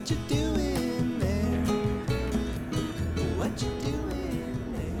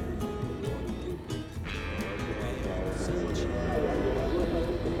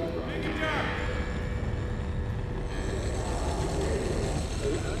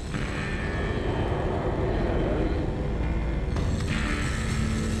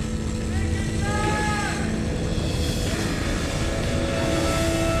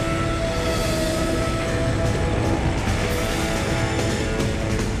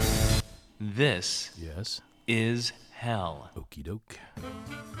This Yes. is hell. Okie doke.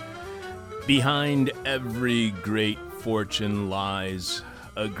 Behind every great fortune lies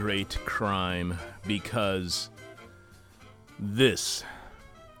a great crime, because this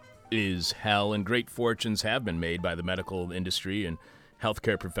is hell, and great fortunes have been made by the medical industry and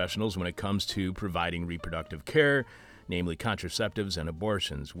healthcare professionals when it comes to providing reproductive care, namely contraceptives and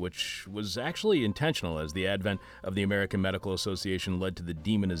abortions, which was actually intentional, as the advent of the American Medical Association led to the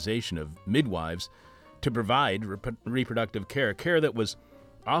demonization of midwives to provide reproductive care that was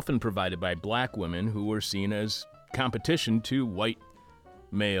often provided by black women who were seen as competition to white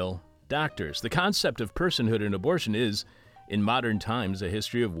male doctors. The concept of personhood in abortion is, in modern times, a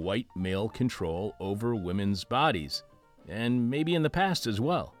history of white male control over women's bodies, and maybe in the past as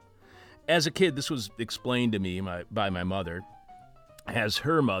well. As a kid, this was explained to me by my mother, as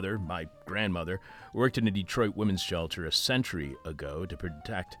her mother, my grandmother, worked in a Detroit women's shelter a century ago to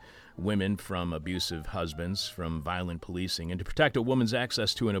protect women from abusive husbands, from violent policing, and to protect a woman's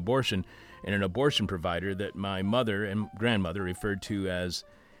access to an abortion, and an abortion provider that my mother and grandmother referred to as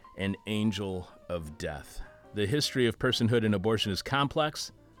an angel of death. The history of personhood in abortion is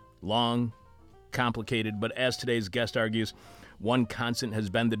complex, long, complicated, but as today's guest argues, one constant has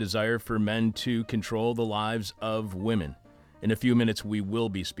been the desire for men to control the lives of women. In a few minutes, we will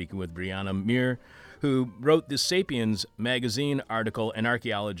be speaking with Brianna Muir, who wrote the Sapiens magazine article, An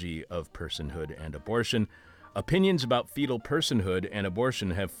Archaeology of Personhood and Abortion. Opinions about fetal personhood and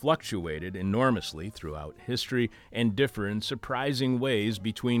abortion have fluctuated enormously throughout history and differ in surprising ways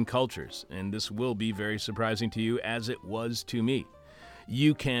between cultures. And this will be very surprising to you, as it was to me.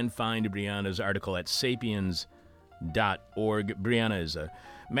 You can find Brianna's article at sapiens.org. Brianna is a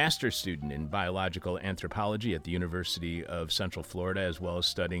master's student in biological anthropology at the University of Central Florida, as well as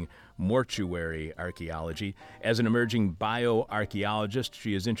studying mortuary archaeology. As an emerging bioarchaeologist,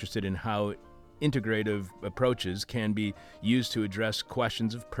 she is interested in how integrative approaches can be used to address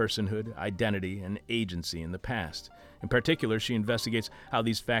questions of personhood, identity, and agency in the past. In particular, she investigates how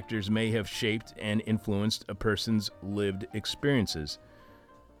these factors may have shaped and influenced a person's lived experiences.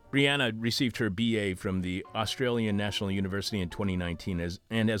 Brianna received her BA from the Australian National University in 2019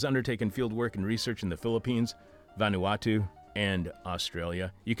 and has undertaken fieldwork and research in the Philippines, Vanuatu, and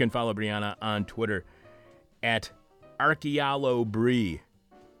Australia. You can follow Brianna on Twitter at ArchaeoloBree.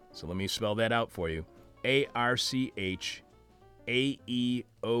 So let me spell that out for you. ArchaeoloBree.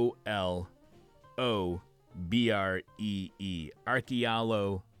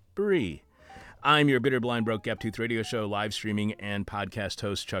 ArchaeoloBree. I'm your bitter, blind, broke, gap-toothed radio show, live streaming, and podcast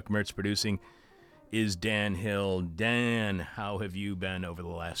host, Chuck Mertz. Producing is Dan Hill. Dan, how have you been over the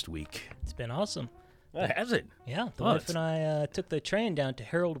last week? It's been awesome. Has it? Yeah, the wife and I took the train down to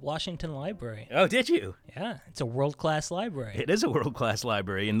Harold Washington Library. Oh, did you? Yeah, it's a world-class library. It is a world-class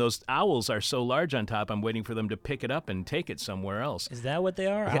library, and those owls are so large on top, I'm waiting for them to pick it up and take it somewhere else. Is that what they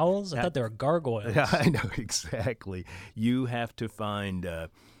are, owls? I thought they were gargoyles. Yeah, I know, exactly. You have to find...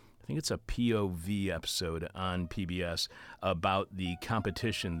 I think it's a POV episode on PBS about the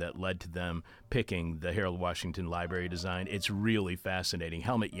competition that led to them picking the Harold Washington Library design. It's really fascinating.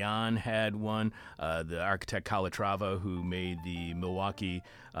 Helmut Jahn had one. The architect Calatrava, who made the Milwaukee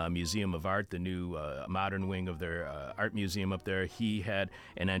Museum of Art, the new modern wing of their art museum up there, he had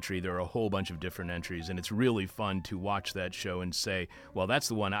an entry. There are a whole bunch of different entries, and it's really fun to watch that show and say, well, that's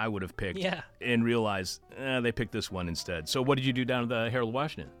the one I would have picked, and realize they picked this one instead. So what did you do down at the Harold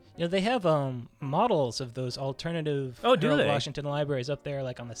Washington? You know, they have models of those alternative Harold Washington libraries up there,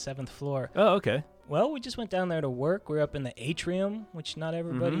 like on the 7th floor. Oh, okay. Well, we just went down there to work. We were up in the atrium, which not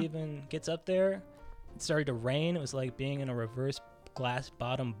everybody even gets up there. It started to rain. It was like being in a reverse glass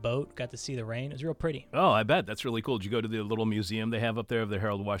bottom boat. Got to see the rain. It was real pretty. Oh, I bet. That's really cool. Did you go to the little museum they have up there of the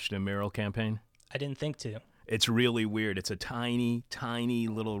Harold Washington Mural Campaign? I didn't think to. It's really weird. It's a tiny, tiny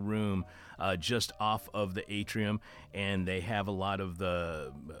little room just off of the atrium, and they have a lot of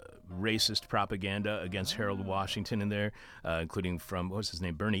the racist propaganda against Harold Washington in there, including from, what was his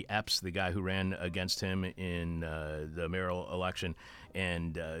name, Bernie Epps, the guy who ran against him in the mayoral election.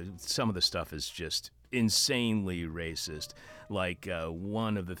 And some of the stuff is just insanely racist. Like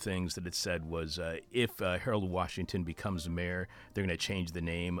one of the things that it said was if Harold Washington becomes mayor, they're going to change the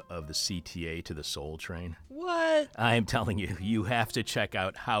name of the CTA to the Soul Train. What? I'm telling you, you have to check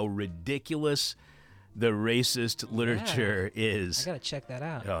out how ridiculous the racist literature is. I gotta check that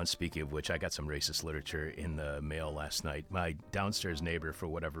out. Oh, and speaking of which, I got some racist literature in the mail last night. My downstairs neighbor, for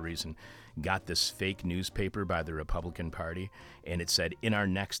whatever reason, got this fake newspaper by the Republican Party, and it said, in our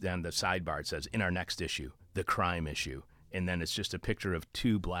next, on the sidebar, it says, in our next issue, the crime issue. And then it's just a picture of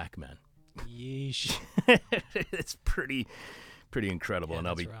two black men. Yeesh. It's pretty pretty incredible, Yeah, and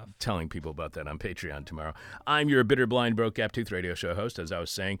I'll be that's rough. telling people about that on Patreon tomorrow. I'm your bitter, blind, broke, gap-toothed radio show host, as I was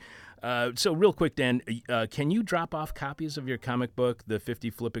saying. So real quick, Dan, can you drop off copies of your comic book, The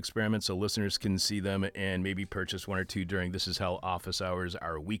 50 Flip Experiment, so listeners can see them and maybe purchase one or two during This Is Hell office hours,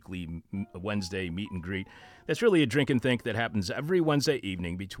 our weekly Wednesday meet and greet? That's really a drink and think that happens every Wednesday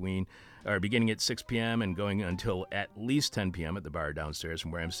evening beginning at 6 p.m. and going until at least 10 p.m. at the bar downstairs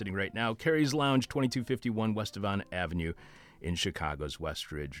from where I'm sitting right now, Carrie's Lounge, 2251 West Devon Avenue in Chicago's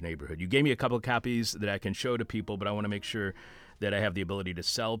West Ridge neighborhood. You gave me a couple of copies that I can show to people, but I want to make sure that I have the ability to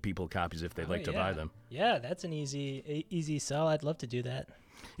sell people copies if they'd like to buy them. Yeah, that's an easy sell. I'd love to do that.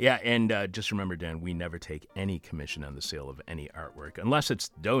 Yeah, and just remember, Dan, we never take any commission on the sale of any artwork, unless it's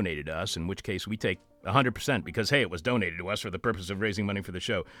donated to us, in which case we take 100% because, hey, it was donated to us for the purpose of raising money for the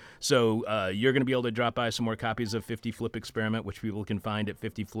show. So you're going to be able to drop by some more copies of 50 Flip Experiment, which people can find at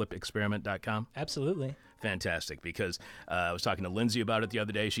 50flipexperiment.com. Absolutely. Fantastic, because I was talking to Lindsay about it the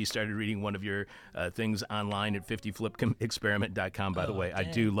other day. She started reading one of your things online at 50flipexperiment.com. By the way, dang.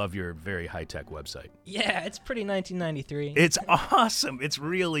 I do love your very high-tech website. Yeah, it's pretty 1993. It's awesome. It's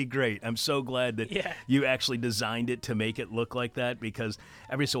really great. I'm so glad that Yeah. you actually designed it to make it look like that, because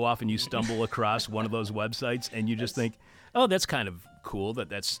every so often you stumble across one of those websites and you just think, oh, that's kind of cool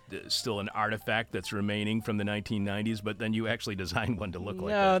that's still an artifact that's remaining from the 1990s, but then you actually designed one to look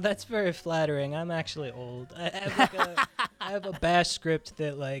like No, that. that's very flattering. I'm actually old. I have a bash script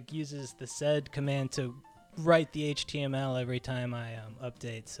that uses the sed command to write the HTML every time I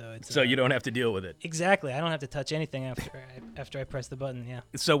update. So You don't have to deal with it. Exactly. I don't have to touch anything after I press the button. Yeah.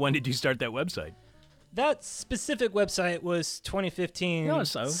 So when did you start that website? That specific website was 2015. Oh,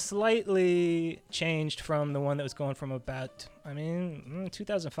 so? Slightly changed from the one that was going from about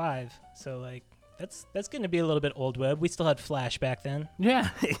 2005. So that's going to be a little bit old web. We still had Flash back then.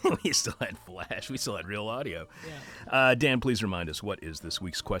 Yeah, we still had Flash. We still had real audio. Yeah. Dan, please remind us, what is this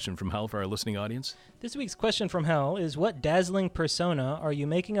week's question from hell for our listening audience? This week's question from hell is, what dazzling persona are you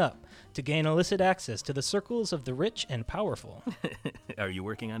making up to gain illicit access to the circles of the rich and powerful? Are you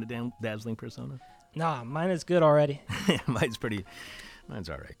working on a dazzling persona? Nah, mine is good already. Mine's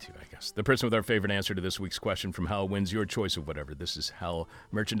all right, too, I guess. The person with our favorite answer to this week's question from hell wins your choice of whatever This Is Hell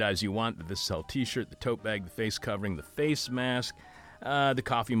merchandise you want. The This Is Hell t-shirt, the tote bag, the face covering, the face mask, the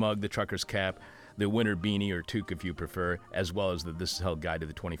coffee mug, the trucker's cap, the winter beanie or toque if you prefer, as well as the This Is Hell Guide to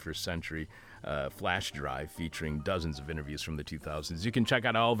the 21st Century flash drive featuring dozens of interviews from the 2000s. You can check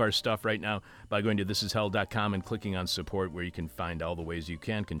out all of our stuff right now by going to thisishell.com and clicking on support, where you can find all the ways you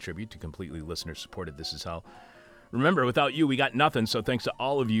can contribute to completely listener-supported This Is Hell. Remember, without you, we got nothing, so thanks to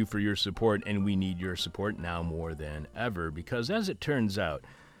all of you for your support, and we need your support now more than ever, because as it turns out,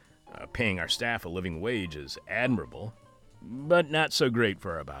 paying our staff a living wage is admirable, but not so great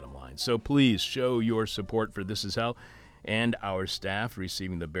for our bottom line. So please show your support for This Is Hell and our staff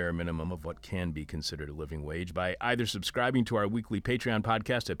receiving the bare minimum of what can be considered a living wage by either subscribing to our weekly Patreon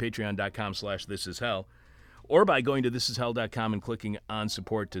podcast at patreon.com/thisishell, or by going to thisishell.com and clicking on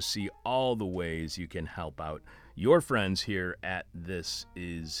support to see all the ways you can help out your friends here at This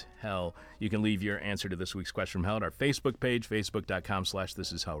Is Hell. You can leave your answer to this week's question from hell at our Facebook page,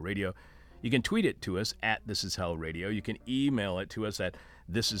 facebook.com/thisishellradio. You can tweet it to us at thisishellradio. You can email it to us at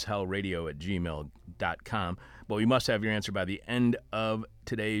thisishellradio@gmail.com. But we must have your answer by the end of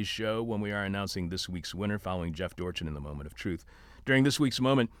today's show, when we are announcing this week's winner, following Jeff Dorchin in the Moment of Truth. During this week's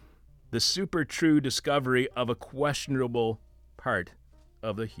moment, the super true discovery of a questionable part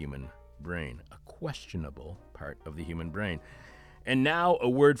of the human brain. A questionable part of the human brain. And now a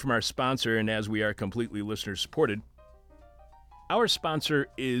word from our sponsor, and as we are completely listener-supported, our sponsor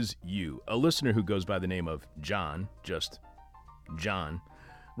is you. A listener who goes by the name of John, just John,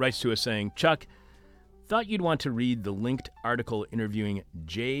 writes to us saying, Chuck, thought you'd want to read the linked article interviewing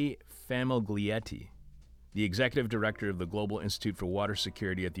Jay Famiglietti, the executive director of the Global Institute for Water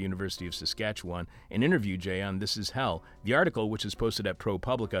Security at the University of Saskatchewan, and interview Jay on This Is Hell. The article, which is posted at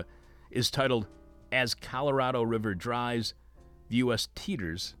ProPublica, is titled, As Colorado River Dries, the U.S.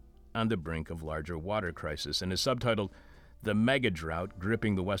 Teeters on the Brink of Larger Water Crisis, and is subtitled, The Mega Drought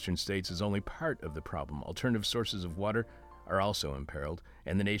Gripping the Western States is Only Part of the Problem. Alternative sources of water are also imperiled,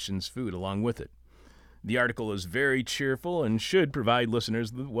 and the nation's food along with it. The article is very cheerful and should provide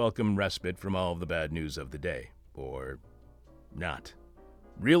listeners the welcome respite from all of the bad news of the day. Or not.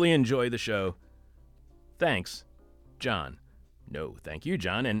 Really enjoy the show. Thanks, John. No, thank you,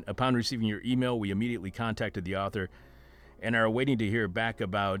 John. And upon receiving your email, we immediately contacted the author and are waiting to hear back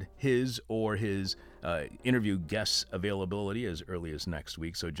about his interview guest's availability as early as next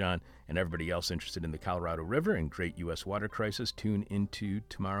week. So, John and everybody else interested in the Colorado River and great U.S. water crisis, tune into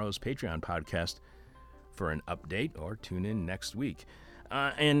tomorrow's Patreon podcast, for an update or tune in next week.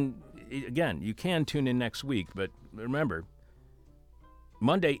 And again, you can tune in next week, but remember,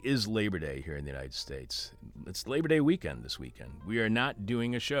 Monday is Labor Day here in the United States. It's Labor Day weekend this weekend. We are not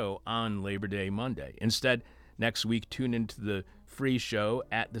doing a show on Labor Day Monday. Instead, next week, tune into the free show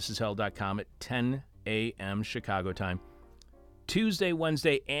at thisishell.com at 10 a.m. Chicago time, Tuesday,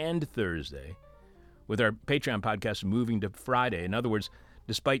 Wednesday, and Thursday, with our Patreon podcast moving to Friday. In other words,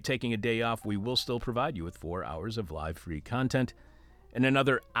 despite taking a day off, we will still provide you with 4 hours of live free content and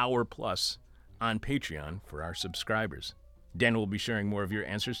another hour plus on Patreon for our subscribers. Dan will be sharing more of your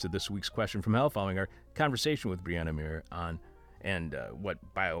answers to this week's question from hell following our conversation with Brianna Muir on what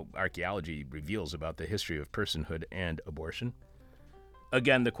bioarchaeology reveals about the history of personhood and abortion.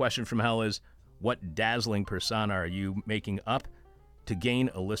 Again, the question from hell is, what dazzling persona are you making up to gain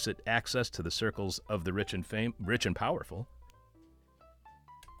illicit access to the circles of the rich and powerful?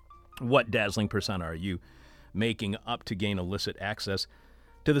 What dazzling persona are you making up to gain illicit access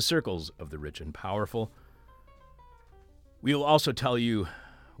to the circles of the rich and powerful? We'll also tell you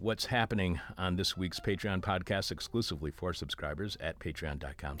what's happening on this week's Patreon podcast exclusively for subscribers at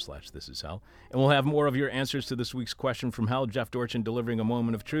patreon.com/thisishell. And we'll have more of your answers to this week's question from hell, Jeff Dorchin delivering a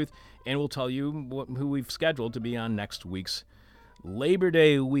moment of truth, and we'll tell you who we've scheduled to be on next week's Labor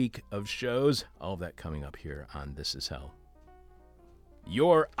Day week of shows. All of that coming up here on This Is Hell.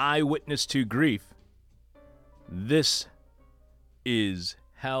 Your eyewitness to grief. This is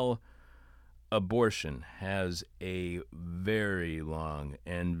hell. Abortion has a very long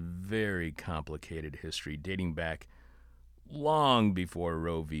and very complicated history dating back long before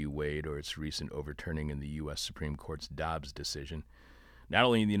Roe v. Wade or its recent overturning in the U.S. Supreme Court's Dobbs decision. Not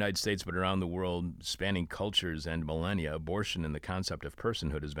only in the United States but around the world, spanning cultures and millennia, abortion and the concept of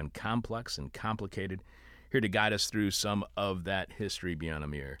personhood has been complex and complicated. Here to guide us through some of that history, Brianna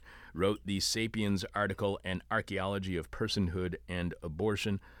Muir wrote the Sapiens article, An Archaeology of Personhood and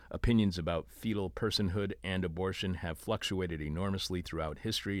Abortion. Opinions about fetal personhood and abortion have fluctuated enormously throughout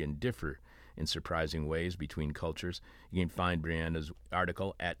history and differ in surprising ways between cultures. You can find Brianna's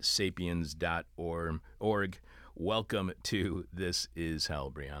article at sapiens.org. Welcome to This Is Hell,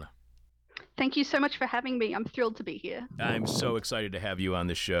 Brianna. Thank you so much for having me. I'm thrilled to be here. I'm so excited to have you on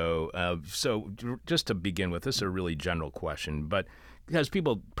the show. So just to begin with, this is a really general question, but because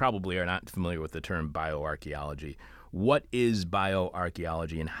people probably are not familiar with the term bioarchaeology, what is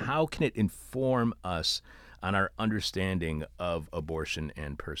bioarchaeology and how can it inform us on our understanding of abortion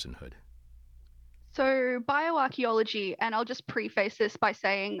and personhood? So bioarchaeology, and I'll just preface this by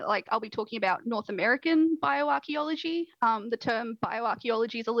saying, I'll be talking about North American bioarchaeology. The term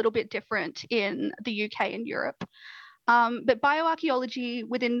bioarchaeology is a little bit different in the UK and Europe. But bioarchaeology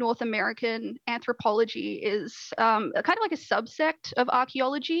within North American anthropology is kind of like a subsect of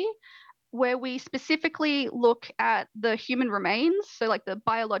archaeology, where we specifically look at the human remains, so like the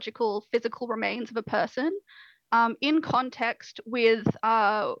biological, physical remains of a person, in context with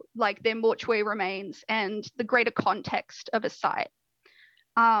their mortuary remains and the greater context of a site.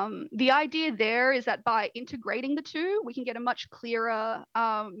 The idea there is that by integrating the two, we can get a much clearer,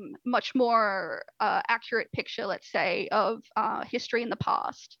 much more accurate picture, let's say, of history in the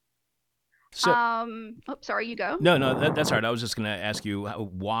past. So, sorry, you go. No, that's all right. I was just going to ask you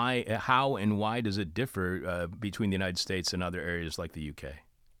how and why does it differ between the United States and other areas like the UK?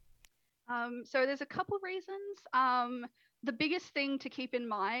 So there's a couple of reasons. The biggest thing to keep in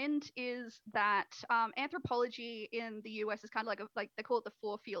mind is that anthropology in the US is kind of like they call it the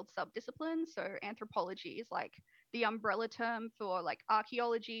 4-field subdiscipline. So anthropology is like the umbrella term for like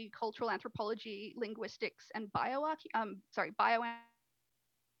archaeology, cultural anthropology, linguistics, and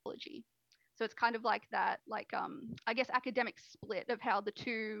bioanthropology. So it's kind of like that, I guess, academic split of how the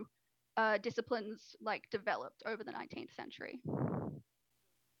two disciplines developed over the 19th century.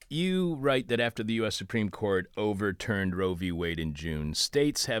 You write that after the U.S. Supreme Court overturned Roe v. Wade in June,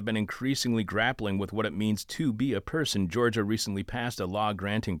 states have been increasingly grappling with what it means to be a person. Georgia recently passed a law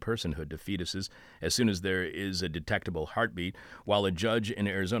granting personhood to fetuses as soon as there is a detectable heartbeat, while a judge in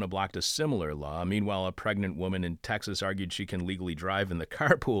Arizona blocked a similar law. Meanwhile, a pregnant woman in Texas argued she can legally drive in the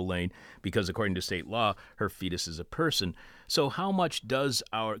carpool lane because, according to state law, her fetus is a person. So how much does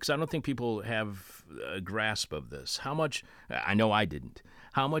because I don't think people have a grasp of this. How much, I know I didn't.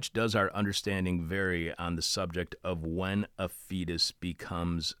 How much does our understanding vary on the subject of when a fetus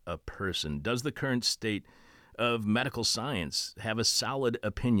becomes a person? Does the current state of medical science have a solid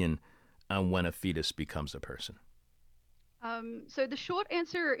opinion on when a fetus becomes a person? So the short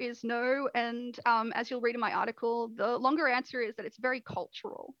answer is no. And as you'll read in my article, the longer answer is that it's very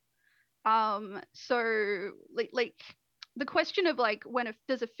cultural. So the question of like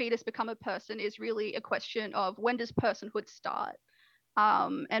does a fetus become a person is really a question of when does personhood start,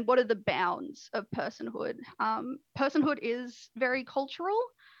 and what are the bounds of personhood. Personhood is very cultural,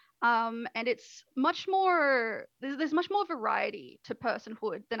 and it's much more there's much more variety to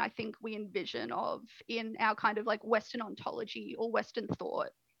personhood than I think we envision of in our kind of like Western ontology or Western thought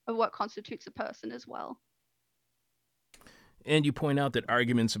of what constitutes a person as well. And you point out that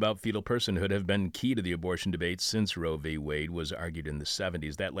arguments about fetal personhood have been key to the abortion debate since Roe v. Wade was argued in the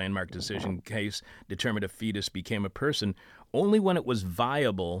 70s. That landmark decision case determined a fetus became a person only when it was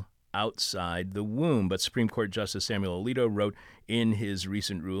viable outside the womb. But Supreme Court Justice Samuel Alito wrote in his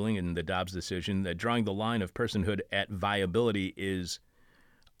recent ruling in the Dobbs decision that drawing the line of personhood at viability is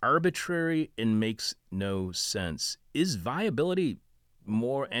arbitrary and makes no sense. Is viability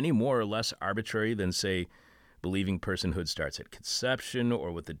any more or less arbitrary than, say, believing personhood starts at conception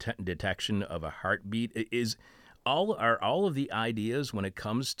or with the detection of a heartbeat? Are all of the ideas when it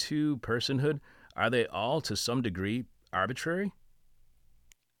comes to personhood, are they all to some degree arbitrary?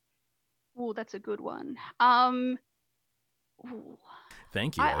 Oh, that's a good one.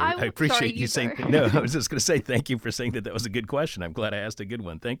 Thank you. I appreciate sorry, you saying. No, I was just going to say thank you for saying that was a good question. I'm glad I asked a good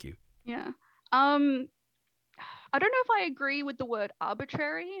one. Thank you. Yeah. I don't know if I agree with the word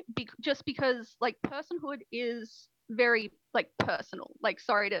arbitrary, just because like personhood is very like personal. Like,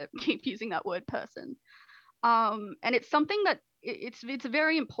 sorry to keep using that word person. And it's something that it's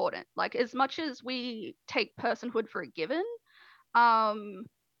very important. Like, as much as we take personhood for a given,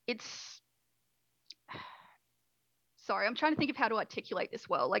 it's sorry, I'm trying to think of how to articulate this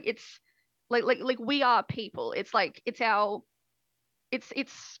well. Like, it's like we are people. It's like it's got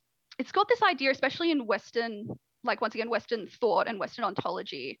this idea, especially in Western, like once again, Western thought and Western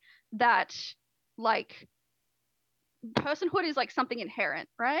ontology, that like personhood is like something inherent,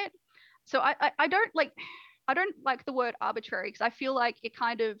 right? So I don't like the word arbitrary because I feel like it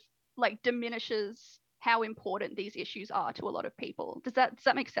kind of like diminishes how important these issues are to a lot of people. Does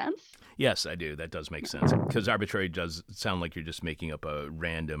that make sense? Yes, I do. That does make sense. Because arbitrary does sound like you're just making up a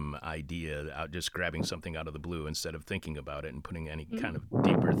random idea, just grabbing something out of the blue instead of thinking about it and putting any kind of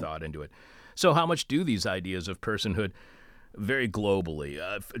deeper thought into it. So how much do these ideas of personhood vary globally?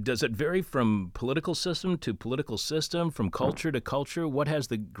 Does it vary from political system to political system, from culture to culture? What has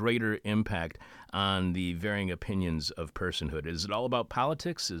the greater impact on the varying opinions of personhood? Is it all about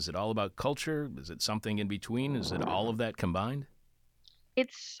politics? Is it all about culture? Is it something in between? Is it all of that combined?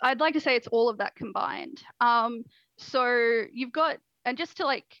 I'd like to say it's all of that combined. So you've got, and just to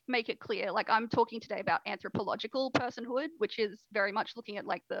like make it clear, like I'm talking today about anthropological personhood, which is very much looking at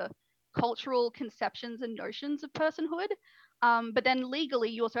like the cultural conceptions and notions of personhood. But then legally,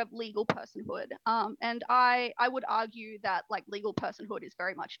 you also have legal personhood. And I would argue that like legal personhood is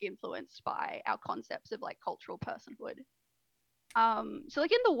very much influenced by our concepts of like cultural personhood. So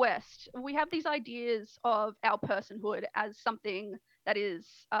like in the West, we have these ideas of our personhood as something that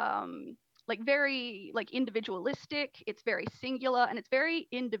is like very like individualistic, it's very singular, and it's very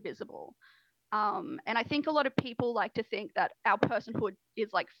indivisible. And I think a lot of people like to think that our personhood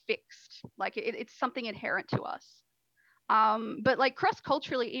is like fixed, like it's something inherent to us. But like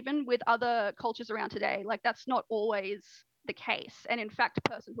cross-culturally, even with other cultures around today, like that's not always the case. And in fact,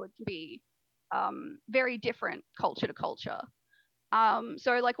 personhood can be very different culture to culture.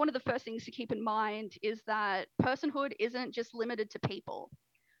 So like one of the first things to keep in mind is that personhood isn't just limited to people.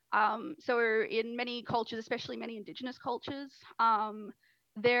 So in many cultures, especially many indigenous cultures,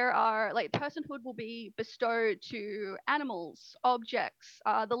 there are like personhood will be bestowed to animals, objects,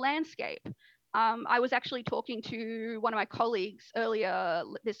 the landscape. I was actually talking to one of my colleagues earlier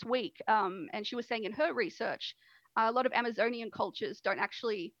this week, and she was saying in her research, a lot of Amazonian cultures don't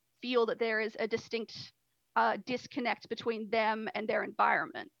actually feel that there is a distinct disconnect between them and their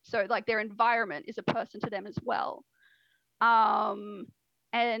environment. So like their environment is a person to them as well.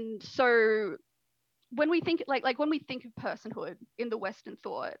 And so when we think like when we think of personhood in the Western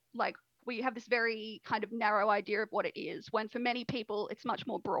thought, like we have this very kind of narrow idea of what it is, when for many people it's much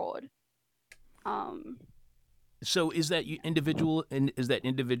more broad. So is that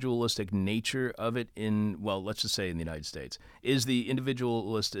individualistic nature of it in, well, let's just say in the United States, is the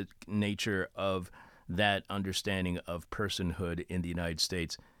individualistic nature of that understanding of personhood in the United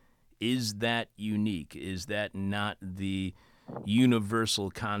States, is that unique? Is that not the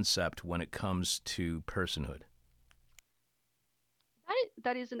universal concept when it comes to personhood?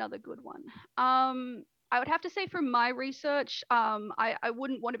 That is another good one. I would have to say from my research, I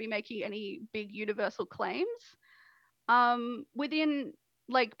wouldn't want to be making any big universal claims. Within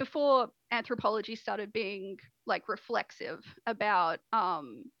like before anthropology started being like reflexive about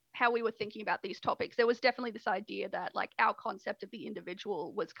how we were thinking about these topics, there was definitely this idea that like our concept of the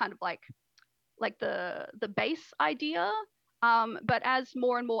individual was kind of like the base idea. But as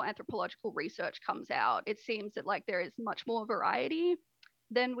more and more anthropological research comes out, it seems that like there is much more variety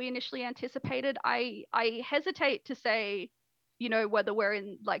than we initially anticipated. I hesitate to say, you know, whether we're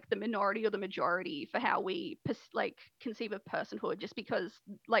in like the minority or the majority for how we like conceive of personhood, just because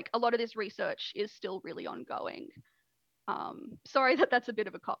like a lot of this research is still really ongoing. Sorry that that's a bit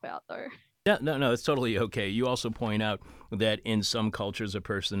of a cop out though. Yeah, no, it's totally okay. You also point out that in some cultures, a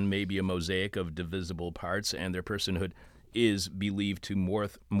person may be a mosaic of divisible parts, and their personhood is believed to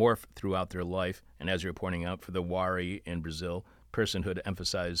morph throughout their life. And as you're pointing out, for the Wari in Brazil, personhood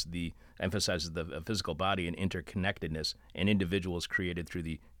emphasizes the physical body and interconnectedness, and individuals created through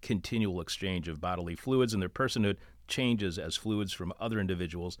the continual exchange of bodily fluids, and their personhood changes as fluids from other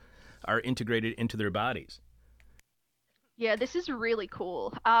individuals are integrated into their bodies. Yeah, this is really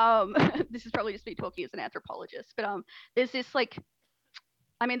cool. This is probably just me talking as an anthropologist, but there's this like,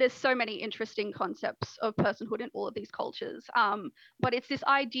 I mean, there's so many interesting concepts of personhood in all of these cultures. But it's this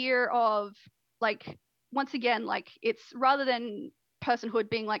idea of like, once again, like it's rather than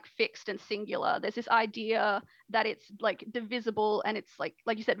personhood being like fixed and singular, there's this idea that it's like divisible and it's like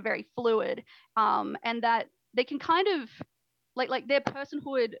you said, very fluid, and that they can kind of like their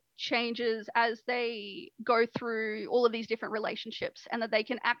personhood changes as they go through all of these different relationships, and that they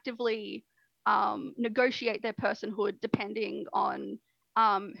can actively negotiate their personhood depending on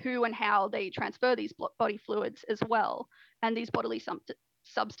who and how they transfer these body fluids as well, and these bodily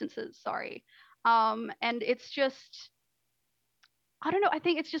substances. Sorry, and it's just, I don't know. I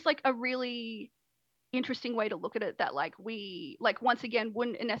think it's just like a really interesting way to look at it that like we like once again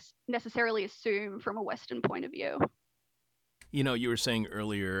wouldn't necessarily assume from a Western point of view. You know, you were saying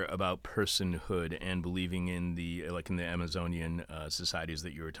earlier about personhood and believing in the, like in the Amazonian societies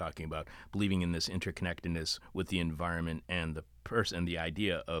that you were talking about, believing in this interconnectedness with the environment and the person, the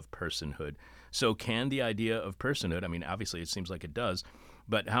idea of personhood. So can the idea of personhood, I mean, obviously it seems like it does,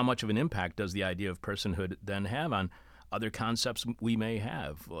 but how much of an impact does the idea of personhood then have on other concepts we may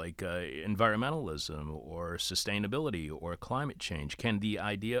have, like environmentalism or sustainability or climate change? Can the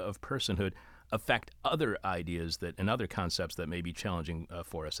idea of personhood affect other ideas that and other concepts that may be challenging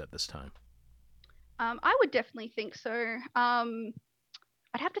for us at this time? I would definitely think so. I'd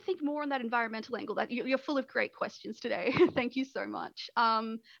have to think more on that environmental angle. That you're full of great questions today. Thank you so much.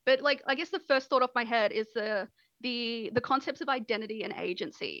 But like, I guess the first thought off my head is the concepts of identity and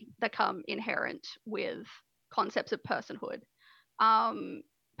agency that come inherent with concepts of personhood.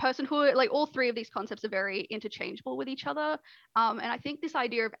 Personhood, like all three of these concepts are very interchangeable with each other. And I think this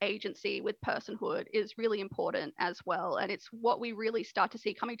idea of agency with personhood is really important as well. And it's what we really start to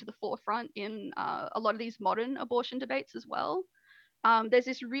see coming to the forefront in a lot of these modern abortion debates as well. There's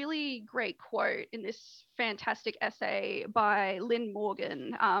this really great quote in this fantastic essay by Lynn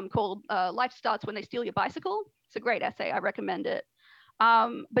Morgan called Life Starts When They Steal Your Bicycle. It's a great essay. I recommend it.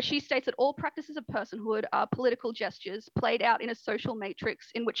 But she states that all practices of personhood are political gestures played out in a social matrix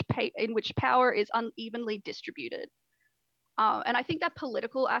in which power is unevenly distributed. And I think that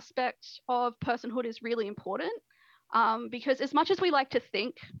political aspect of personhood is really important, because as much as we like to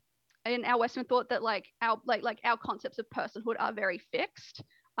think in our Western thought that like our concepts of personhood are very fixed,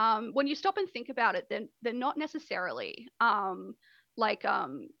 when you stop and think about it, then they're not necessarily.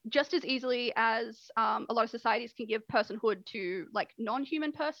 Just as easily as a lot of societies can give personhood to like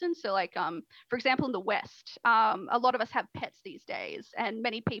non-human persons. So like for example, in the West, a lot of us have pets these days, and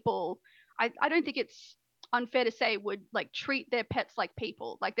many people, I don't think it's unfair to say, would like treat their pets like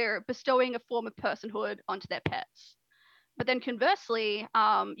people, like they're bestowing a form of personhood onto their pets. But then conversely,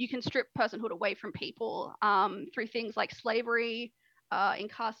 you can strip personhood away from people through things like slavery,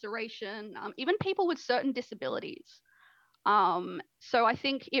 incarceration, even people with certain disabilities. So I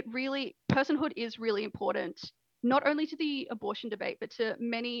think personhood is really important, not only to the abortion debate, but to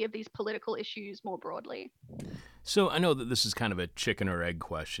many of these political issues more broadly. So I know that this is kind of a chicken or egg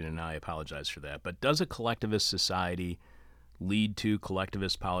question, and I apologize for that, but does a collectivist society lead to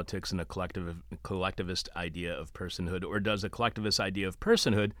collectivist politics and a collectivist idea of personhood, or does a collectivist idea of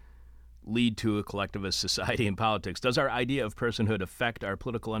personhood lead to a collectivist society and politics? Does our idea of personhood affect our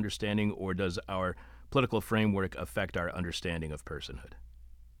political understanding, or does our political framework affect our understanding of personhood?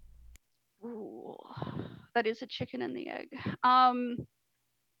 Ooh, that is a chicken and the egg.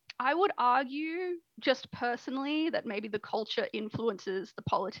 I would argue, just personally, that maybe the culture influences the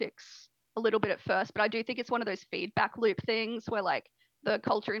politics a little bit at first, but I do think it's one of those feedback loop things where like the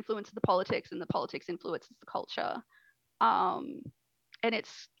culture influences the politics and the politics influences the culture. And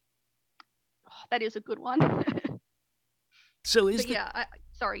that is a good one. So yeah,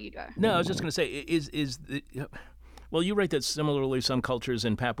 Sorry, you go. No, I was just going to say, well, you write that similarly, some cultures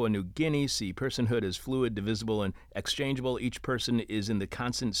in Papua New Guinea see personhood as fluid, divisible, and exchangeable. Each person is in the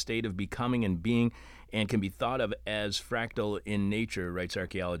constant state of becoming and being and can be thought of as fractal in nature, writes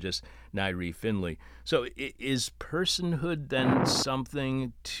archaeologist Nairi Finley. So is personhood then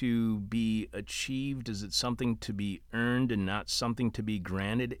something to be achieved? Is it something to be earned and not something to be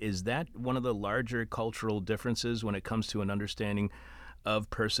granted? Is that one of the larger cultural differences when it comes to an understanding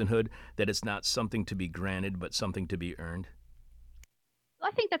of personhood, that it's not something to be granted but something to be earned? I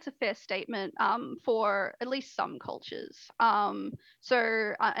think that's a fair statement for at least some cultures. And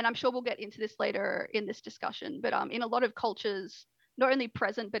I'm sure we'll get into this later in this discussion, but in a lot of cultures, not only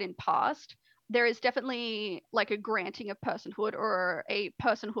present but in past, there is definitely like a granting of personhood or a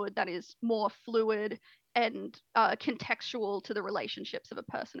personhood that is more fluid and contextual to the relationships of a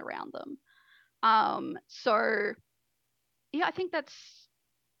person around them. So yeah, I think that's,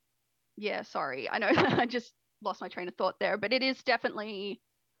 yeah, sorry. I know I just lost my train of thought there, but it is definitely,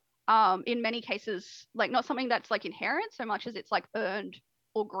 in many cases, like not something that's like inherent so much as it's like earned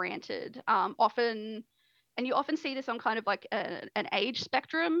or granted. Often, and you often see this on kind of like an age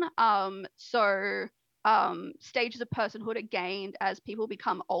spectrum. Stages of personhood are gained as people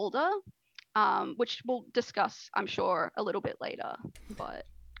become older, which we'll discuss, I'm sure, a little bit later. But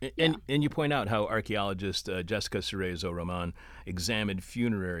And you point out how archaeologist Jessica Cerezo Roman examined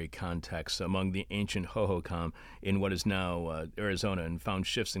funerary contexts among the ancient Hohokam in what is now Arizona and found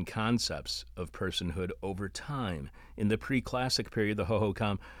shifts in concepts of personhood over time. In the pre-classic period, the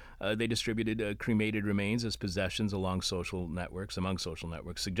Hohokam they distributed cremated remains as possessions among social networks,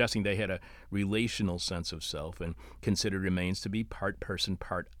 suggesting they had a relational sense of self and considered remains to be part person,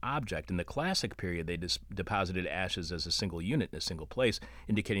 part object. In the classic period, they deposited ashes as a single unit in a single place,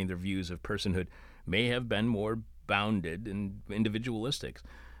 indicating their views of personhood may have been more bounded and individualistic.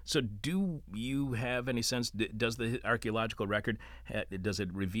 So do you have any sense, does the archaeological record, does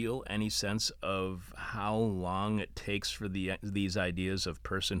it reveal any sense of how long it takes for these ideas of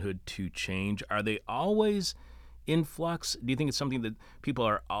personhood to change? Are they always in flux? Do you think it's something that people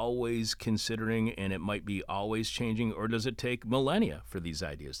are always considering and it might be always changing, or does it take millennia for these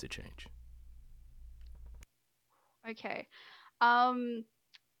ideas to change? okay.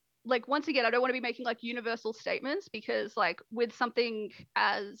 Like once again, I don't want to be making like universal statements because like with something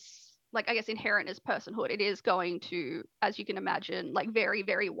as like I guess inherent as personhood, it is going to, as you can imagine, like vary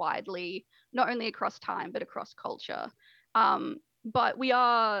very widely, not only across time but across culture. But we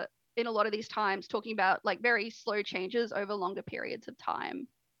are in a lot of these times talking about like very slow changes over longer periods of time.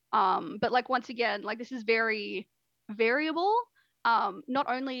 But like once again, like this is very variable, not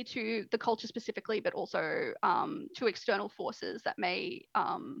only to the culture specifically, but also to external forces that may,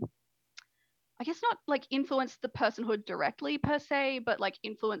 I guess, not like influence the personhood directly per se, but like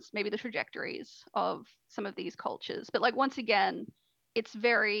influence maybe the trajectories of some of these cultures. But like once again, it's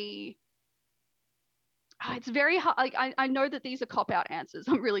very hard. Like, I know that these are cop out answers.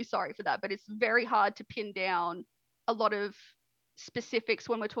 I'm really sorry for that, but it's very hard to pin down a lot of specifics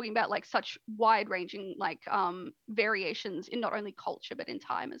when we're talking about like such wide ranging like variations in not only culture but in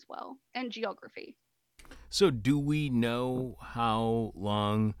time as well and geography. So do we know how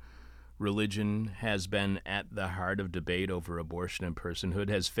long religion has been at the heart of debate over abortion and personhood?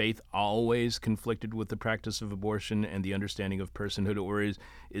 Has faith always conflicted with the practice of abortion and the understanding of personhood, or is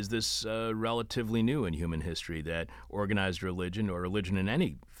this relatively new in human history that organized religion, or religion in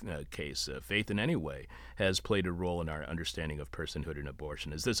any case, faith in any way, has played a role in our understanding of personhood and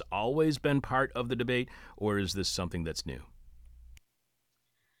abortion? Has this always been part of the debate, or is this something that's new?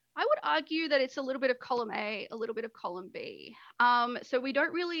 I would argue that it's a little bit of column A, a little bit of column B. So we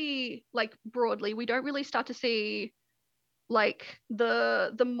don't really like broadly, we don't really start to see like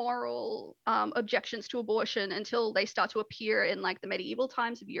the moral objections to abortion until they start to appear in like the medieval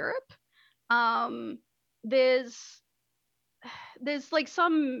times of Europe. Um, there's like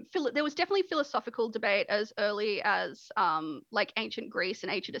there was definitely philosophical debate as early as like ancient Greece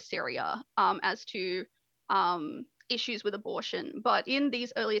and ancient Assyria as to issues with abortion. But in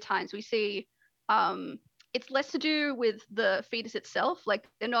these earlier times, we see it's less to do with the fetus itself. Like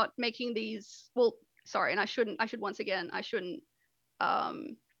they're not making these. Well, sorry, and I shouldn't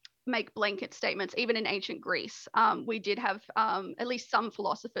make blanket statements. Even in ancient Greece, we did have at least some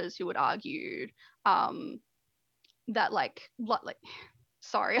philosophers who would argue that like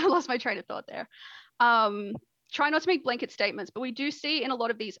sorry, I lost my train of thought there. Try not to make blanket statements, but we do see in a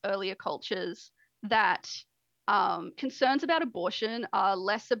lot of these earlier cultures that concerns about abortion are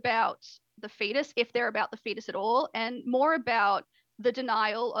less about the fetus, if they're about the fetus at all, and more about the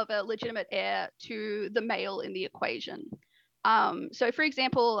denial of a legitimate heir to the male in the equation. So, for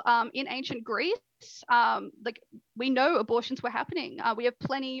example, in ancient Greece, like we know abortions were happening. We have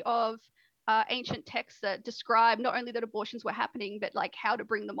plenty of ancient texts that describe not only that abortions were happening, but like how to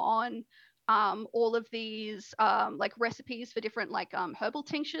bring them on. All of these like recipes for different like herbal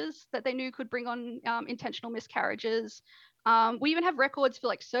tinctures that they knew could bring on intentional miscarriages. We even have records for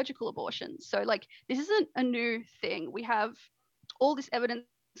like surgical abortions. So like this isn't a new thing. We have all this evidence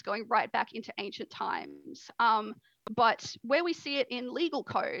going right back into ancient times. But where we see it in legal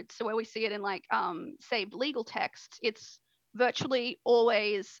codes, so where we see it in like saved legal texts, it's virtually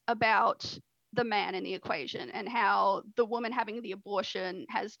always about the man in the equation and how the woman having the abortion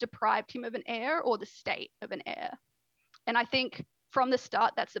has deprived him of an heir or the state of an heir. And I think from the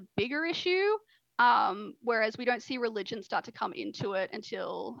start, that's a bigger issue. Whereas we don't see religion start to come into it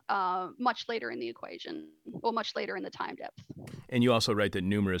until much later in the equation or much later in the time depth. And you also write that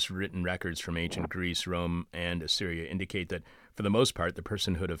numerous written records from ancient Greece, Rome, and Assyria indicate that, for the most part, the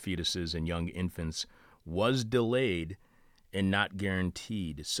personhood of fetuses and young infants was delayed and not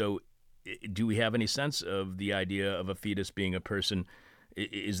guaranteed. So, do we have any sense of the idea of a fetus being a person?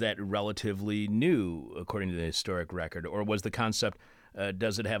 Is that relatively new, according to the historic record? Or was the concept,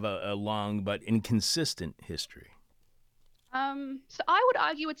 does it have a long but inconsistent history? So I would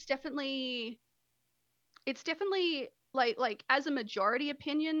argue it's definitely like as a majority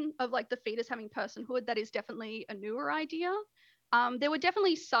opinion of like the fetus having personhood, that is definitely a newer idea. There were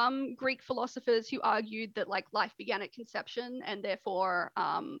definitely some Greek philosophers who argued that like life began at conception and therefore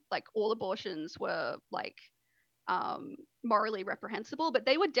like all abortions were like morally reprehensible, but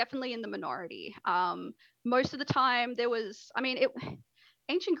they were definitely in the minority. Most of the time there was, I mean,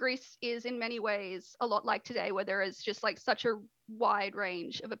 ancient Greece is in many ways a lot like today, where there is just like such a wide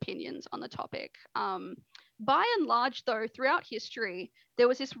range of opinions on the topic. By and large, though, throughout history, there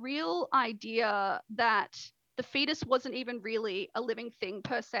was this real idea that the fetus wasn't even really a living thing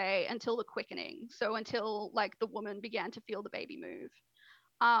per se until the quickening. So until like the woman began to feel the baby move.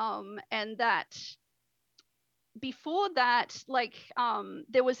 And that before that, like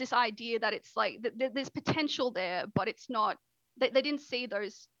there was this idea that it's like there's potential there, but it's not, they didn't see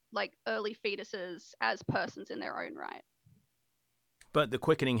those like early fetuses as persons in their own right. But the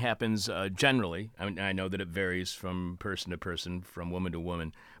quickening happens generally. I mean, I know that it varies from person to person, from woman to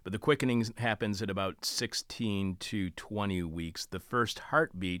woman, but the quickening happens at about 16 to 20 weeks. The first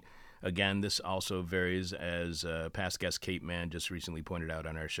heartbeat, again, this also varies, as past guest Kate Mann just recently pointed out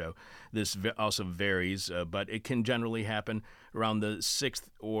on our show. This also varies, but it can generally happen around the 6th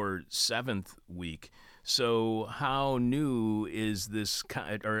or 7th week. So how new is this,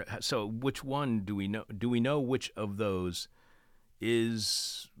 or so which one do we know? Do we know which of those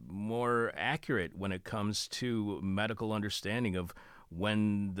is more accurate when it comes to medical understanding of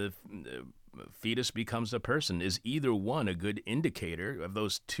when the fetus becomes a person? Is either one a good indicator of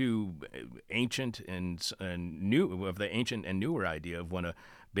those two ancient and new, of the ancient and newer idea of when a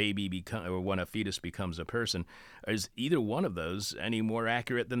baby or when a fetus becomes a person? Is either one of those any more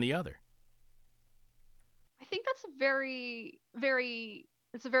accurate than the other? I think that's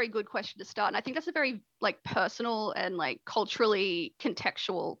it's a very good question to start. And I think that's a very like personal and like culturally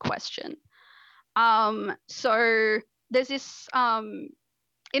contextual question. So there's this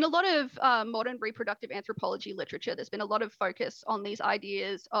in a lot of modern reproductive anthropology literature, there's been a lot of focus on these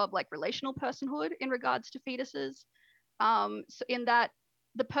ideas of like relational personhood in regards to fetuses. So in that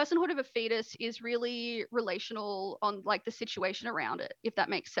the personhood of a fetus is really relational on like the situation around it, if that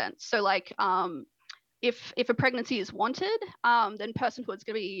makes sense. So like if a pregnancy is wanted, then personhood is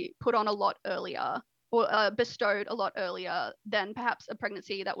going to be put on a lot earlier or bestowed a lot earlier than perhaps a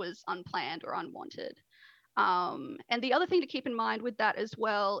pregnancy that was unplanned or unwanted. And the other thing to keep in mind with that as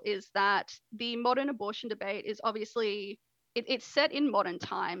well is that the modern abortion debate is obviously it's set in modern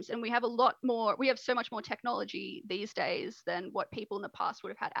times, and we have so much more technology these days than what people in the past would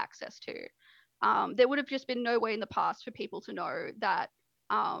have had access to. There would have just been no way in the past for people to know that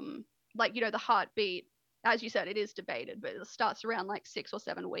like, you know, the heartbeat, as you said, it is debated, but it starts around like 6 or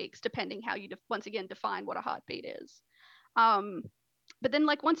 7 weeks, depending how you once again define what a heartbeat is. But then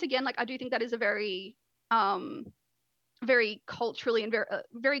like, once again, like I do think that is a very, very culturally and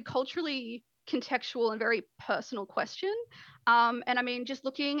very culturally contextual and very personal question. And I mean, just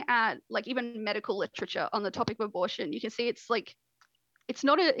looking at like even medical literature on the topic of abortion, you can see it's like,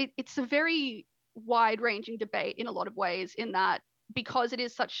 it's a very wide ranging debate in a lot of ways, in that because it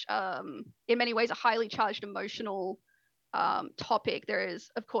is such, in many ways, a highly charged emotional topic, there is,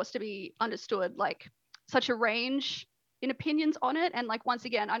 of course, to be understood like such a range in opinions on it. And like, once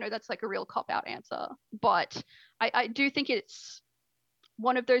again, I know that's like a real cop-out answer, but I do think it's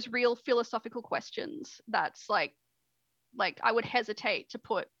one of those real philosophical questions that's like like I would hesitate to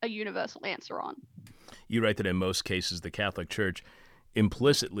put a universal answer on. You write that in most cases, the Catholic Church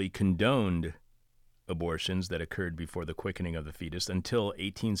implicitly condoned abortions that occurred before the quickening of the fetus until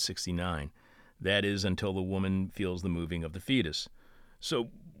 1869. That is, until the woman feels the moving of the fetus. So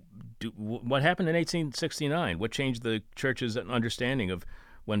what happened in 1869? What changed the Church's understanding of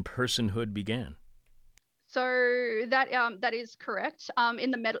when personhood began? So that is correct.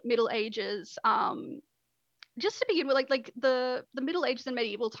 In the Middle Ages, just to begin with, like the Middle Ages and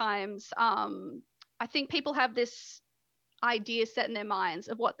medieval times, I think people have this idea set in their minds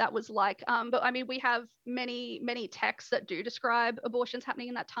of what that was like. But I mean, we have many texts that do describe abortions happening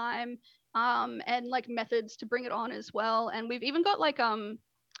in that time, and like methods to bring it on as well. And we've even got like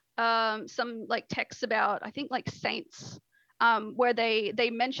some like texts about, I think, like saints, where they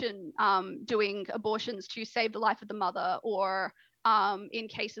mention doing abortions to save the life of the mother, or in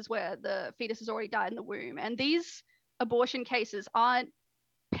cases where the fetus has already died in the womb. And these abortion cases aren't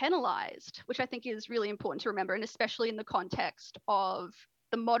penalized, which I think is really important to remember, and especially in the context of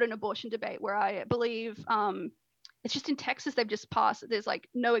the modern abortion debate, where I believe it's just in Texas they've just passed that there's like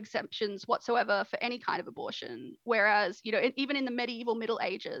no exemptions whatsoever for any kind of abortion, whereas, you know, even in the medieval Middle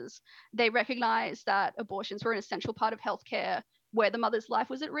Ages they recognized that abortions were an essential part of healthcare where the mother's life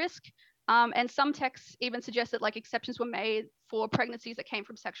was at risk. And some texts even suggest that like exceptions were made for pregnancies that came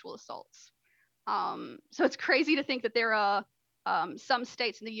from sexual assaults. So it's crazy to think that there are some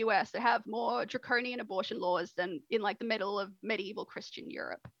states in the US that have more draconian abortion laws than in like the middle of medieval Christian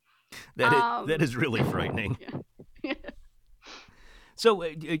Europe. That is really frightening. Yeah. So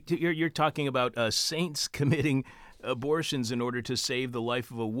you're talking about saints committing abortions in order to save the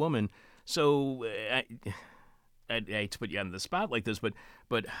life of a woman. So I hate to put you on the spot like this,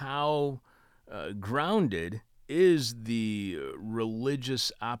 but how grounded is the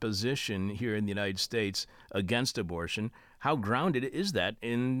religious opposition here in the United States against abortion? How grounded is that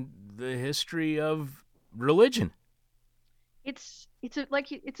in the history of religion? It's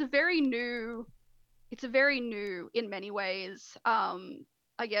a very new in many ways.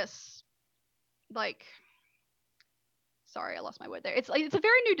 I guess, like, sorry, I lost my word there. It's a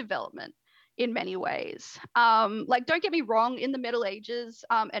very new development in many ways. Like, don't get me wrong, in the Middle Ages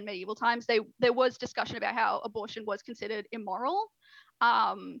and medieval times, there was discussion about how abortion was considered immoral.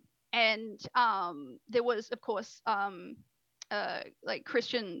 And there was, of course, like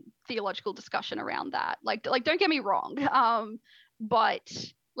Christian theological discussion around that. Like don't get me wrong.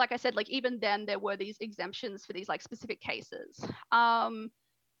 But like I said, like even then there were these exemptions for these like specific cases.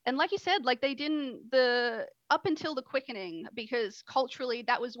 And like you said, like they didn't up until the quickening, because culturally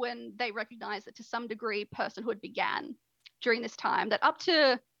that was when they recognized that to some degree personhood began during this time, that up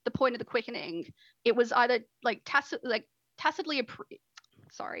to the point of the quickening, it was either like tacitly approved.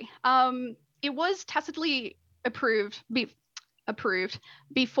 It was tacitly approved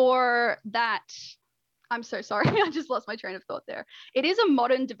before that. I'm so sorry. I just lost my train of thought there. It is a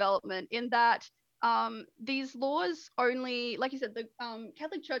modern development in that these laws only, like you said, the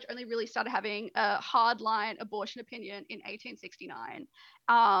Catholic Church only really started having a hardline abortion opinion in 1869.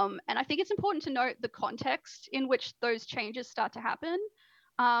 And I think it's important to note the context in which those changes start to happen,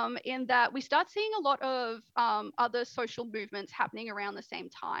 in that we start seeing a lot of other social movements happening around the same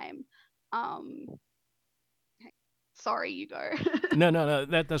time. Sorry, you go. No,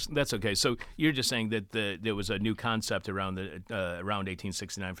 that's okay. So you're just saying that there was a new concept around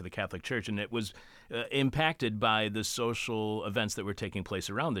 1869 for the Catholic Church, and it was impacted by the social events that were taking place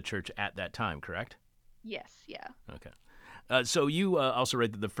around the church at that time, correct? Yes, yeah. Okay. So you also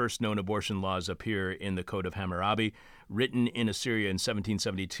write that the first known abortion laws appear in the Code of Hammurabi, written in Assyria in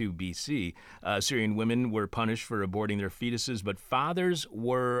 1772 BC. Assyrian women were punished for aborting their fetuses, but fathers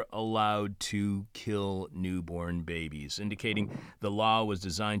were allowed to kill newborn babies, indicating the law was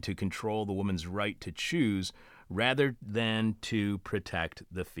designed to control the woman's right to choose rather than to protect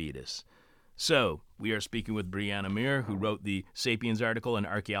the fetus. So, we are speaking with Brianna Muir, who wrote the Sapiens article, An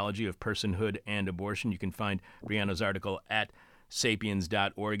Archaeology of Personhood and Abortion. You can find Brianna's article at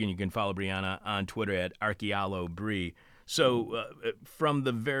sapiens.org, and you can follow Brianna on Twitter at archaeolobri. So, from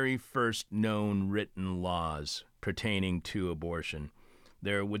the very first known written laws pertaining to abortion,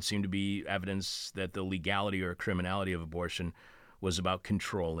 there would seem to be evidence that the legality or criminality of abortion was about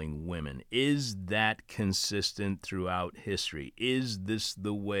controlling women. Is that consistent throughout history? Is this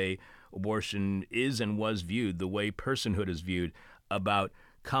the way abortion is and was viewed, the way personhood is viewed, about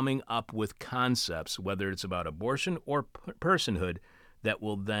coming up with concepts, whether it's about abortion or personhood, that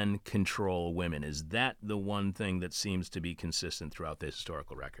will then control women? Is that the one thing that seems to be consistent throughout the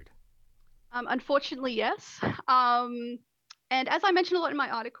historical record? Unfortunately, yes. And as I mentioned a lot in my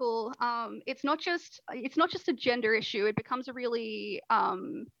article, it's not just a gender issue. It becomes a really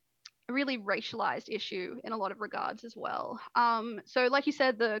racialized issue in a lot of regards as well. So like you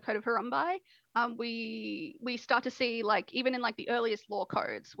said, the Code of Hammurabi, we start to see, like, even in like the earliest law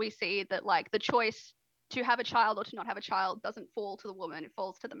codes, we see that like the choice to have a child or to not have a child doesn't fall to the woman, it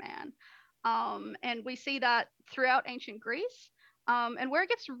falls to the man. And we see that throughout ancient Greece. And where it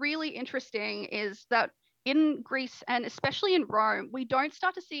gets really interesting is that in Greece and especially in Rome, we don't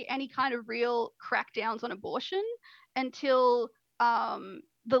start to see any kind of real crackdowns on abortion until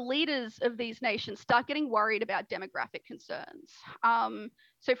the leaders of these nations start getting worried about demographic concerns.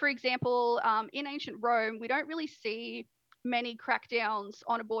 So, for example, in ancient Rome, we don't really see many crackdowns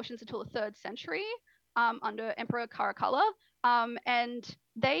on abortions until the 3rd century under Emperor Caracalla. And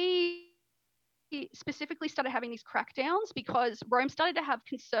they specifically started having these crackdowns because Rome started to have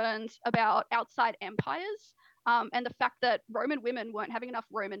concerns about outside empires and the fact that Roman women weren't having enough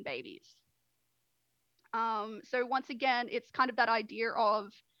Roman babies. So once again, it's kind of that idea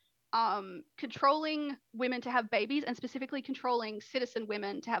of controlling women to have babies and specifically controlling citizen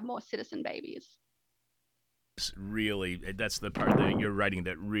women to have more citizen babies. Really, that's the part that you're writing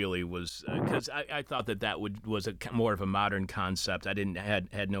that really was, because I thought that was more of a modern concept. I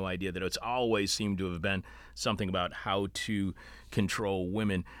had no idea that it's always seemed to have been something about how to control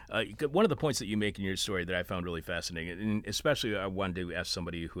women. One of the points that you make in your story that I found really fascinating, and especially I wanted to ask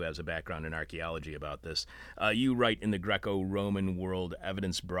somebody who has a background in archaeology about this. You write, in the Greco-Roman world,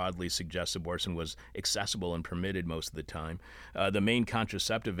 evidence broadly suggests abortion was accessible and permitted most of the time. The main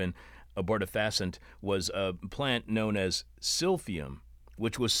contraceptive in abortifacient was a plant known as silphium,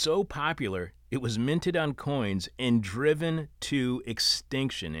 which was so popular it was minted on coins and driven to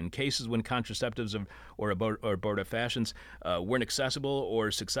extinction. In cases when contraceptives or abortifacients weren't accessible,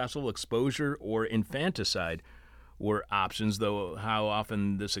 or successful exposure or infanticide were options, though how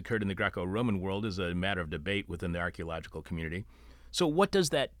often this occurred in the Greco-Roman world is a matter of debate within the archaeological community. So what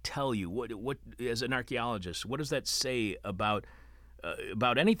does that tell you? What as an archaeologist, what does that say about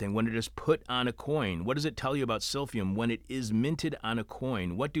anything when it is put on a coin? What does it tell you about silphium when it is minted on a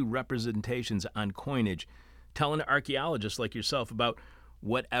coin? What do representations on coinage tell an archaeologist like yourself about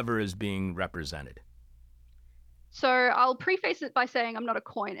whatever is being represented? So I'll preface it by saying I'm not a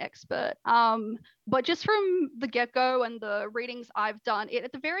coin expert, but just from the get-go and the readings I've done, it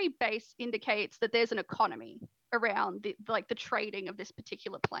at the very base indicates that there's an economy around the trading of this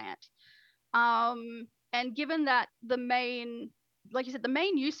particular plant. And given that like you said, the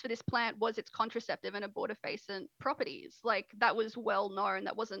main use for this plant was its contraceptive and abortifacient properties. Like, that was well known.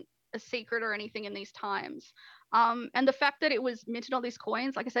 That wasn't a secret or anything in these times. And the fact that it was minted on these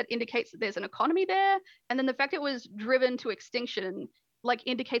coins, like I said, indicates that there's an economy there. And then the fact it was driven to extinction, like,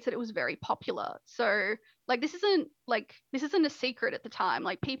 indicates that it was very popular. So, like, this isn't a secret at the time.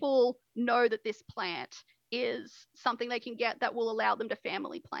 Like, people know that this plant is something they can get that will allow them to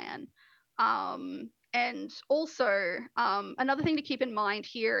family plan. And also, another thing to keep in mind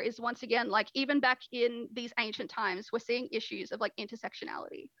here is, once again, like, even back in these ancient times, we're seeing issues of like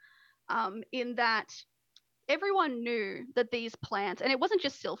intersectionality, in that everyone knew that these plants, and it wasn't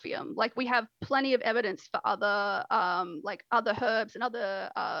just silphium, like, we have plenty of evidence for other other herbs and other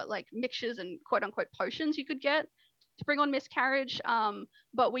like mixtures and quote unquote potions you could get to bring on miscarriage.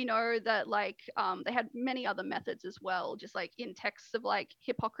 But we know that they had many other methods as well, just like in texts of like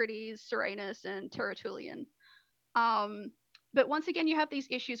Hippocrates, Soranus, and Tertullian. But once again, you have these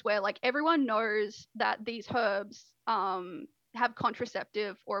issues where like everyone knows that these herbs have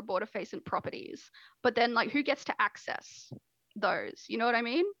contraceptive or abortifacient properties, but then like who gets to access those? You know what I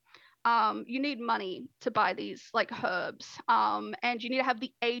mean? You need money to buy these like herbs, and you need to have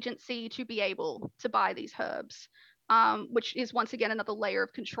the agency to be able to buy these herbs. Which is once again another layer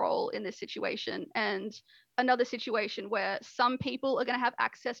of control in this situation, and another situation where some people are going to have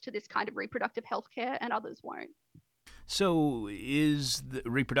access to this kind of reproductive health care and others won't. So is the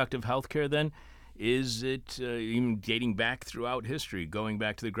reproductive health care then, is it even dating back throughout history, going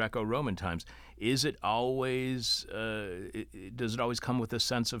back to the Greco-Roman times, is it always, does it always come with a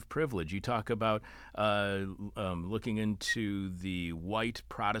sense of privilege? You talk about looking into the white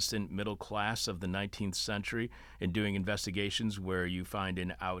Protestant middle class of the 19th century and doing investigations where you find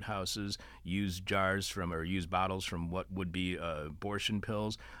in outhouses used bottles from what would be abortion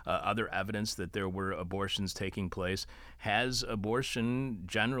pills, other evidence that there were abortions taking place. Has abortion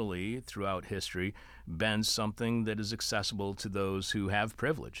generally throughout history been something that is accessible to those who have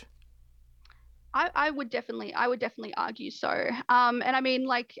privilege? I would definitely argue so. And I mean,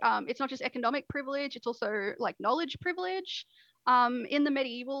 it's not just economic privilege; it's also like knowledge privilege. In the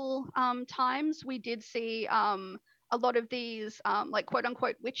medieval times, we did see a lot of these like quote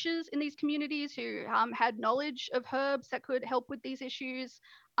unquote witches in these communities who had knowledge of herbs that could help with these issues,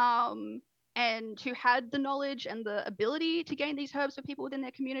 and who had the knowledge and the ability to gain these herbs for people within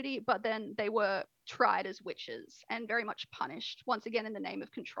their community, but then they were tried as witches and very much punished, once again in the name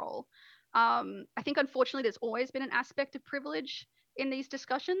of control. I think unfortunately there's always been an aspect of privilege in these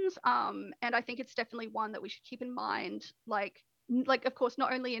discussions, and I think it's definitely one that we should keep in mind, like of course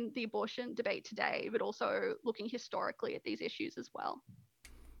not only in the abortion debate today, but also looking historically at these issues as well.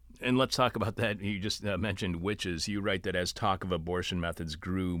 And let's talk about that. You just mentioned witches. You write that as talk of abortion methods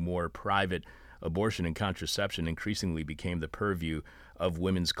grew more private, abortion and contraception increasingly became the purview of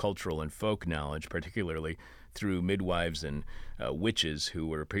women's cultural and folk knowledge, particularly through midwives and witches who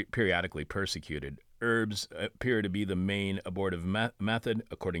were periodically persecuted. Herbs appear to be the main abortive method,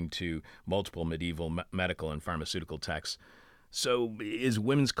 according to multiple medieval medical and pharmaceutical texts. So is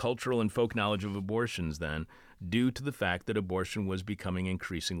women's cultural and folk knowledge of abortions, then, due to the fact that abortion was becoming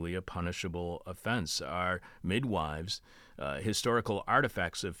increasingly a punishable offense? Are midwives historical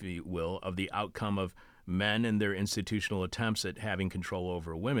artifacts, if you will, of the outcome of men and their institutional attempts at having control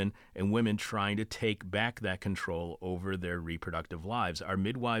over women, and women trying to take back that control over their reproductive lives? Are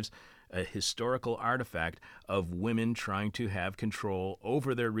midwives a historical artifact of women trying to have control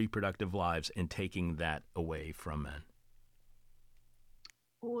over their reproductive lives and taking that away from men?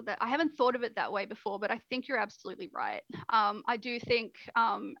 Oh, I haven't thought of it that way before, but I think you're absolutely right. I do think,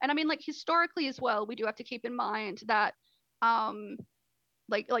 and I mean, like historically as well, we do have to keep in mind that,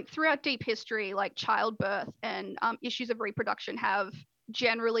 like throughout deep history, like childbirth and issues of reproduction have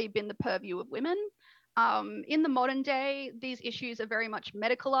generally been the purview of women. In the modern day, these issues are very much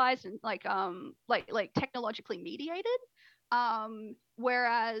medicalized and like technologically mediated.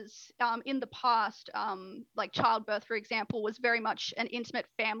 Whereas in the past, like childbirth, for example, was very much an intimate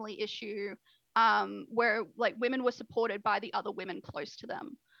family issue, where like women were supported by the other women close to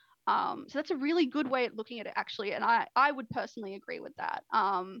them. So that's a really good way of looking at it, actually. And I would personally agree with that,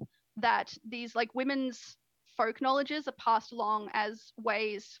 that these like women's folk knowledges are passed along as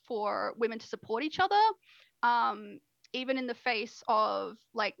ways for women to support each other, even in the face of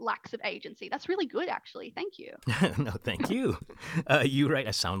like lacks of agency. That's really good, actually. Thank you. No, thank you. You write,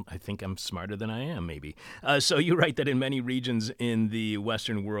 I think I'm smarter than I am, maybe. So you write that in many regions in the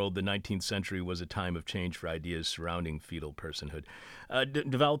Western world, the 19th century was a time of change for ideas surrounding fetal personhood.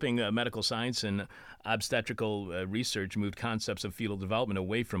 Developing medical science and obstetrical research moved concepts of fetal development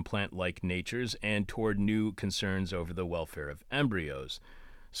away from plant-like natures and toward new concerns over the welfare of embryos.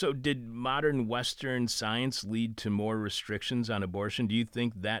 So did modern Western science lead to more restrictions on abortion? Do you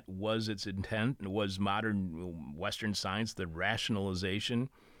think that was its intent? Was modern Western science the rationalization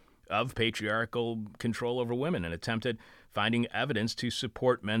of patriarchal control over women, an attempt at finding evidence to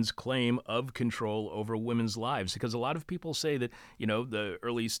support men's claim of control over women's lives? Because a lot of people say that, the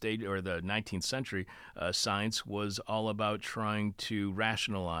early stage or the 19th century science was all about trying to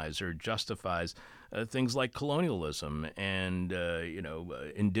rationalize or justify things like colonialism and,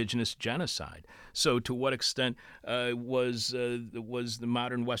 indigenous genocide. So to what extent was the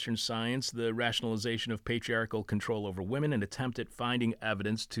modern Western science the rationalization of patriarchal control over women, an attempt at finding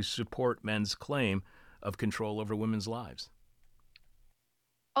evidence to support men's claim of control over women's lives?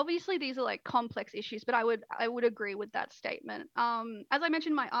 Obviously these are like complex issues, but I would agree with that statement. As I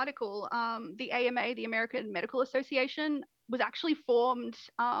mentioned in my article, the AMA, the American Medical Association, was actually formed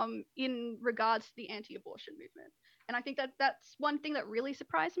in regards to the anti-abortion movement. And I think that that's one thing that really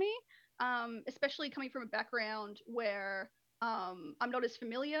surprised me, especially coming from a background where I'm not as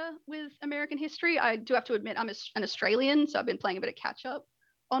familiar with American history. I do have to admit I'm an Australian, so I've been playing a bit of catch up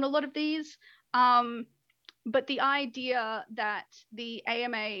on a lot of these. But the idea that the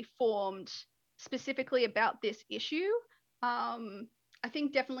AMA formed specifically about this issue, I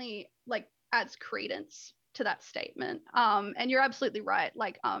think definitely like adds credence to that statement. And you're absolutely right.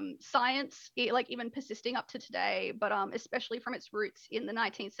 Like science, like even persisting up to today, but especially from its roots in the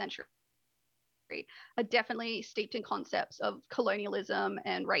 19th century, are definitely steeped in concepts of colonialism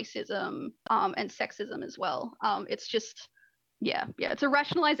and racism and sexism as well. It's just, it's a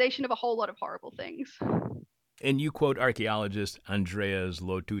rationalization of a whole lot of horrible things. And you quote archaeologist Andrea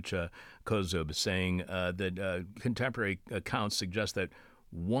Zlotucha Kozub saying that contemporary accounts suggest that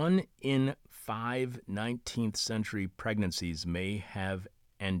 1 in 5 19th century pregnancies may have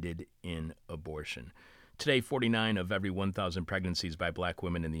ended in abortion. Today, 49 of every 1,000 pregnancies by black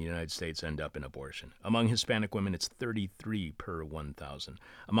women in the United States end up in abortion. Among Hispanic women, it's 33 per 1,000.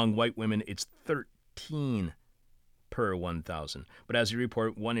 Among white women, it's 13 per 1,000. But as you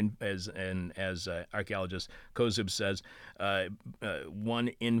report, as archaeologist Kozub says, 1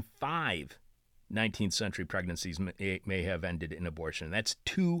 in 5 19th century pregnancies may have ended in abortion. That's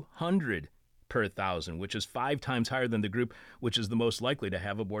 200 per thousand, which is 5 times higher than the group which is the most likely to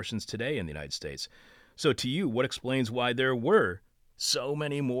have abortions today in the United States. So to you, what explains why there were so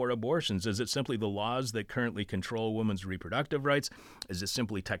many more abortions? Is it simply the laws that currently control women's reproductive rights? Is it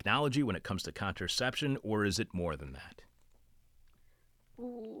simply technology when it comes to contraception, or is it more than that?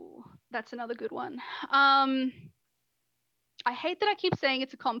 Ooh, that's another good one. I hate that I keep saying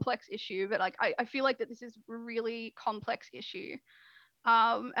it's a complex issue, but like I feel like that this is a really complex issue.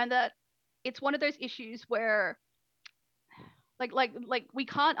 And that it's one of those issues where like we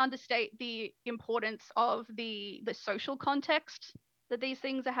can't understate the importance of the social context that these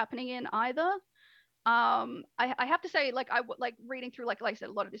things are happening in either. I have to say, like like reading through like I said,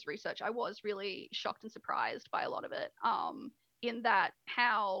 a lot of this research, I was really shocked and surprised by a lot of it. In that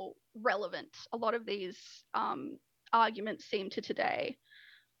how relevant a lot of these arguments seem to today.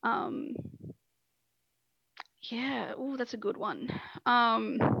 Um, yeah, oh, that's a good one.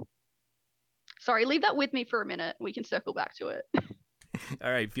 Sorry, leave that with me for a minute. We can circle back to it.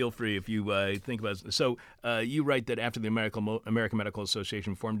 All right, feel free if you think about it. So you write that after the American Medical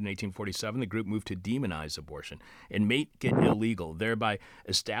Association formed in 1847, the group moved to demonize abortion and make it illegal, thereby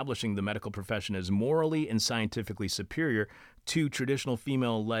establishing the medical profession as morally and scientifically superior to traditional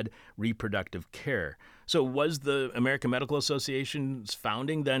female-led reproductive care. So was the American Medical Association's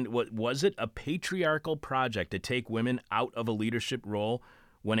founding then, was it a patriarchal project to take women out of a leadership role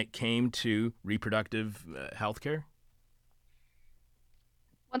when it came to reproductive health care?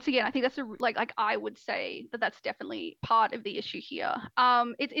 Once again, I think that's like I would say that that's definitely part of the issue here.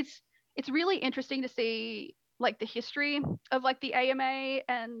 It's really interesting to see like the history of like the AMA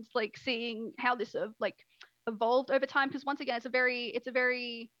and like seeing how this like evolved over time, because once again it's a very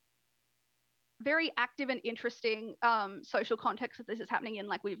active and interesting social context that this is happening in.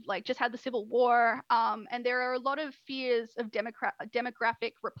 Like we've like just had the Civil War, and there are a lot of fears of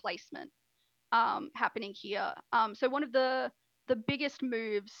demographic replacement happening here. So one of the biggest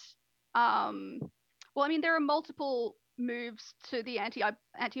moves, well, I mean, there are multiple moves to the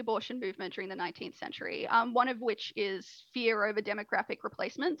anti-abortion movement during the 19th century, one of which is fear over demographic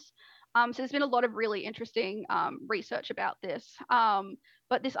replacements. So there's been a lot of really interesting research about this.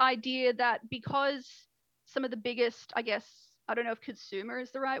 But this idea that because some of the biggest, I guess, I don't know if consumer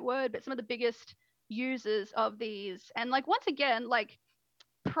is the right word, but some of the biggest users of these, and like once again, like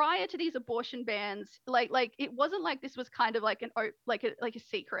prior to these abortion bans, like it wasn't like this was kind of like like a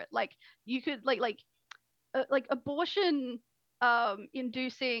secret. Like you could like abortion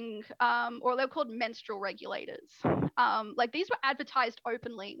inducing or they're called menstrual regulators. Like these were advertised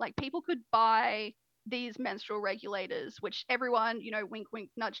openly. Like people could buy these menstrual regulators, which everyone, you know, wink,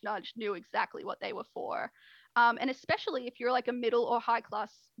 wink, nudge, nudge, knew exactly what they were for. And especially if you're like a middle or high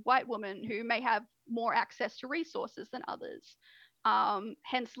class white woman who may have more access to resources than others.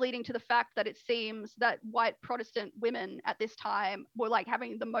 Hence leading to the fact that it seems that white Protestant women at this time were like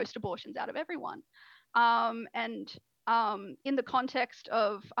having the most abortions out of everyone. And in the context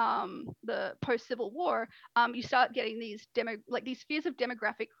of the post-Civil War, you start getting these these fears of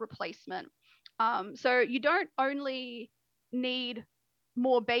demographic replacement. So you don't only need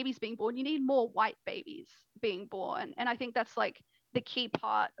more babies being born, you need more white babies being born. And I think that's like the key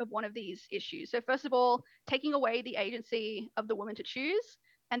part of one of these issues. So first of all, taking away the agency of the woman to choose.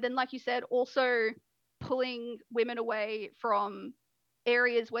 And then, like you said, also pulling women away from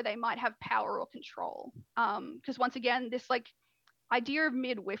areas where they might have power or control. Because once again, this like idea of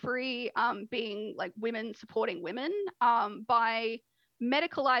midwifery being like women supporting women, by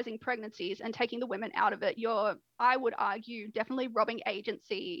medicalizing pregnancies and taking the women out of it, you're, I would argue, definitely robbing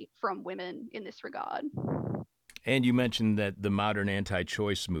agency from women in this regard. And you mentioned that the modern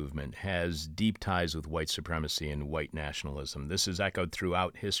anti-choice movement has deep ties with white supremacy and white nationalism. This is echoed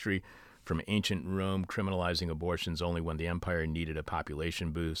throughout history, from ancient Rome criminalizing abortions only when the empire needed a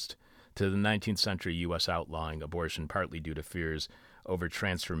population boost, to the 19th century U.S. outlawing abortion partly due to fears over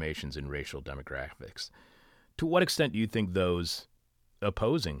transformations in racial demographics. To what extent do you think those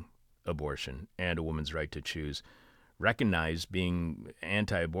opposing abortion and a woman's right to choose recognize being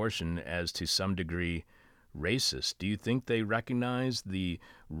anti-abortion as to some degree racist? Do you think they recognize the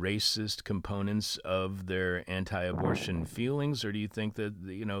racist components of their anti-abortion feelings, or do you think that,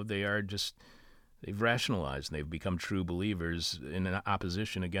 you know, they are just, they've rationalized and they've become true believers in an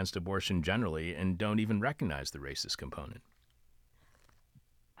opposition against abortion generally and don't even recognize the racist component?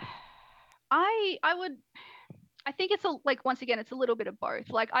 I think it's a like once again it's a little bit of both.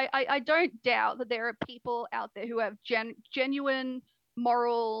 Like I don't doubt that there are people out there who have genuine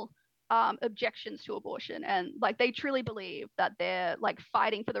moral objections to abortion, and like they truly believe that they're like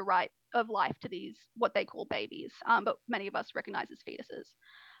fighting for the right of life to these what they call babies, but many of us recognize as fetuses.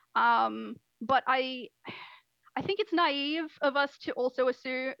 But I think it's naive of us to also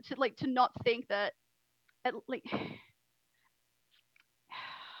assume to not think that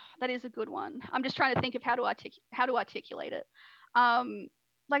that is a good one. I'm just trying to think of how to articulate it.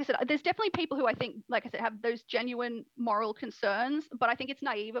 Like I said, there's definitely people who I think, like I said, have those genuine moral concerns, but I think it's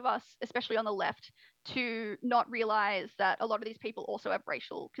naive of us, especially on the left, to not realize that a lot of these people also have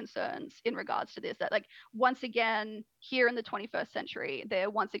racial concerns in regards to this. That, like, once again, here in the 21st century, they're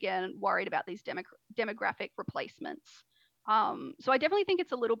once again worried about these demographic replacements. So I definitely think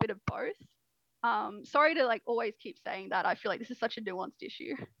it's a little bit of both. Sorry to always keep saying that. I feel like this is such a nuanced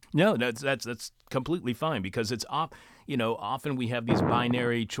issue. No, that's completely fine, because it's often we have these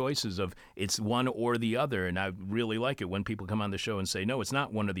binary choices of it's one or the other, and I really like it when people come on the show and say, no, it's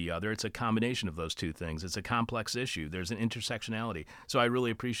not one or the other. It's a combination of those two things. It's a complex issue. There's an intersectionality. So I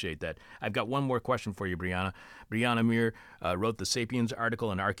really appreciate that. I've got one more question for you, Brianna. Brianna Muir wrote the Sapiens article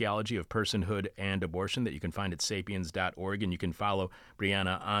on archaeology of personhood and abortion that you can find at sapiens.org, and you can follow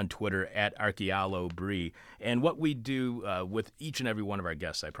Brianna on Twitter at archaeolobri. And what we do with each and every one of our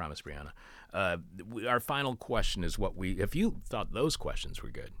guests, I promise, Brianna, our final question is if you thought those questions were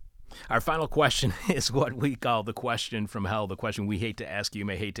good, our final question is what we call the question from hell, the question we hate to ask, you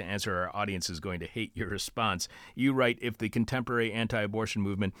may hate to answer, our audience is going to hate your response. You write, if the contemporary anti-abortion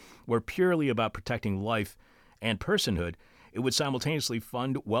movement were purely about protecting life and personhood, it would simultaneously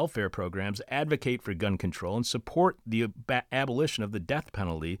fund welfare programs, advocate for gun control, and support the abolition of the death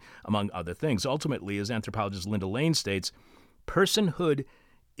penalty, among other things. Ultimately, as anthropologist Linda Lane states, personhood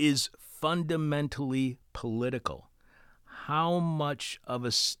is fundamentally political. How much of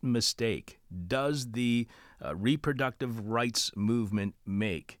a mistake does the reproductive rights movement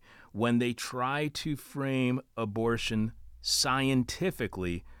make when they try to frame abortion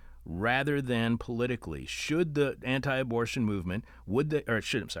scientifically rather than politically? Should the anti-abortion movement,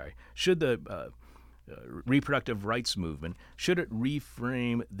 should the reproductive rights movement, should it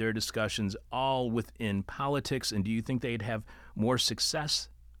reframe their discussions all within politics? And do you think they'd have more success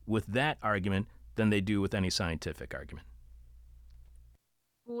with that argument than they do with any scientific argument?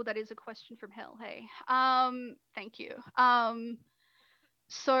 Oh, that is a question from hell. Hey, thank you.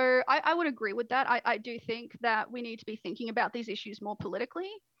 So I would agree with that. I do think that we need to be thinking about these issues more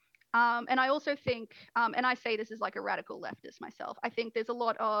politically. And I also think, and I say this as like a radical leftist myself, I think there's a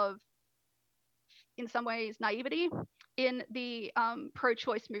lot of, in some ways, naivety in the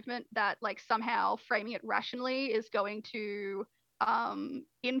pro-choice movement that somehow framing it rationally is going to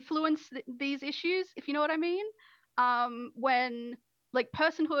influence these issues, if you know what I mean. When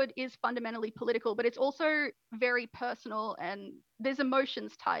personhood is fundamentally political, but it's also very personal, and there's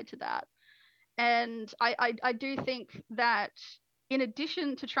emotions tied to that. And I do think that in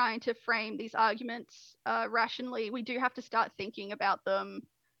addition to trying to frame these arguments rationally, we do have to start thinking about them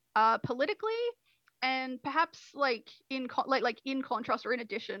politically, and perhaps in contrast or in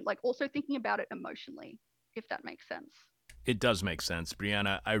addition, also thinking about it emotionally, if that makes sense. It does make sense.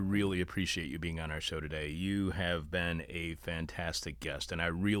 Brianna, I really appreciate you being on our show today. You have been a fantastic guest, and I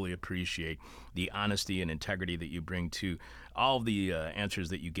really appreciate the honesty and integrity that you bring to all the answers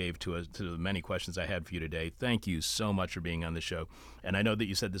that you gave to us, to the many questions I had for you today. Thank you so much for being on the show. And I know that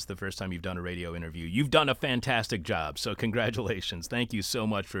you said this is the first time you've done a radio interview. You've done a fantastic job, so congratulations. Thank you so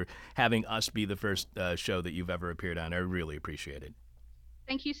much for having us be the first show that you've ever appeared on. I really appreciate it.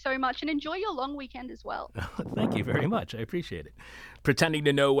 Thank you so much, and enjoy your long weekend as well. Thank you very much. I appreciate it. Pretending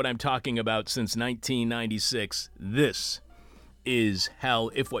to know what I'm talking about since 1996, this is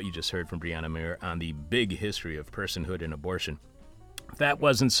hell, if what you just heard from Brianna Muir on the big history of personhood and abortion, if that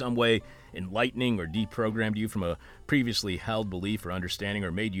was in some way enlightening or deprogrammed you from a previously held belief or understanding,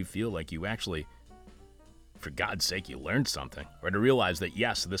 or made you feel like you actually, for God's sake, you learned something, or to realize that,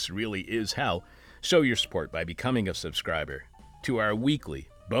 yes, this really is hell, show your support by becoming a subscriber to our weekly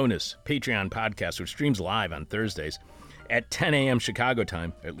bonus Patreon podcast, which streams live on Thursdays at 10 a.m. Chicago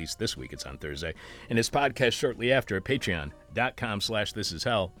time. At least this week it's on Thursday. And it's podcast shortly after at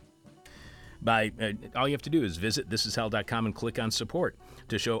patreon.com/thisishell. All you have to do is visit thisishell.com and click on support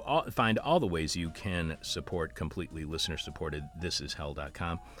to find all the ways you can support completely listener-supported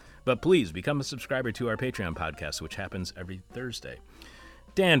thisishell.com. But please become a subscriber to our Patreon podcast, which happens every Thursday.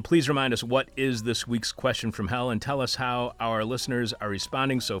 Dan, please remind us what is this week's question from hell, and tell us how our listeners are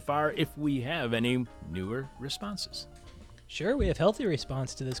responding so far, if we have any newer responses. Sure, we have healthy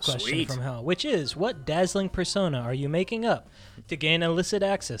response to this question Sweet. from hell, which is, what dazzling persona are you making up to gain illicit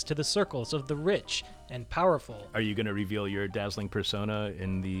access to the circles of the rich and powerful? Are you going to reveal your dazzling persona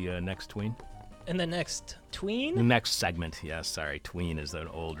in the next tween? in the next The tween. next segment. Yes, sorry. Tween is an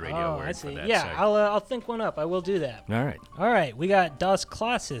old radio Oh, word I for see. that. Yeah, segment. I'll think one up. I will do that. All right. All right, we got Das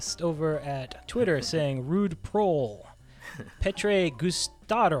Klassist over at Twitter saying Rude Prol. Petre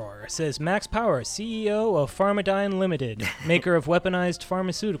Gustador says Max Power, CEO of Pharmadyne Limited, maker of weaponized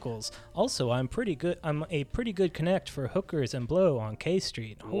pharmaceuticals. Also, I'm a pretty good connect for hookers and blow on K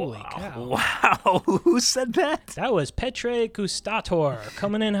Street. Holy cow. Wow. Who said that? That was Petre Gustator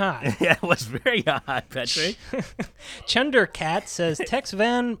coming in hot. Yeah, it was very hot, Petri. Chundercat says Tex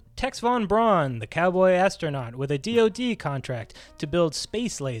Von Braun, the cowboy astronaut with a DoD contract to build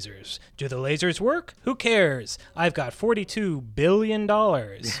space lasers. Do the lasers work? Who cares? I've got $42 billion. Wow.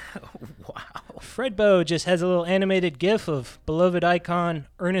 Fredbo just has a little animated gif of beloved icon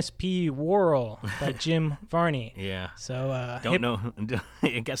Ernest P. Worrell by Jim Varney. Yeah. So, Don't know.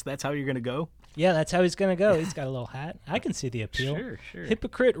 I guess that's how you're going to go? Yeah, that's how he's going to go. He's got a little hat. I can see the appeal. Sure.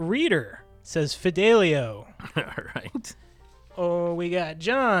 Hypocrite Reader says Fidelio. All right. Oh, we got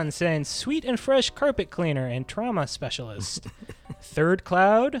John saying sweet and fresh carpet cleaner and trauma specialist. Third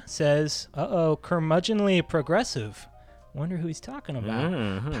Cloud says, curmudgeonly progressive. Wonder who he's talking about.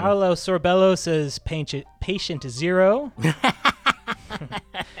 Mm-hmm. Paolo Sorbello says patient zero.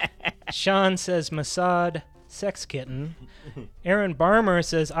 Sean says Mossad sex kitten. Aaron Barmer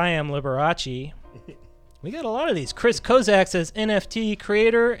says I am Liberace. We got a lot of these. Chris Kozak says NFT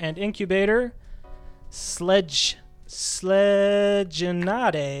creator and incubator. Sledgenade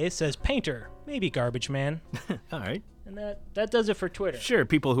says painter, maybe garbage man. All right. And that does it for Twitter. Sure,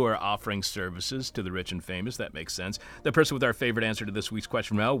 people who are offering services to the rich and famous, that makes sense. The person with our favorite answer to this week's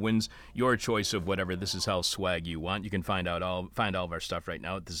question from hell wins your choice of whatever This Is Hell swag you want. You can find all of our stuff right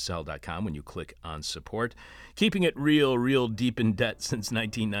now at thisishell.com when you click on support. Keeping it real deep in debt since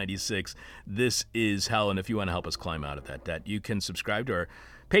 1996. This is hell, and if you want to help us climb out of that debt, you can subscribe to our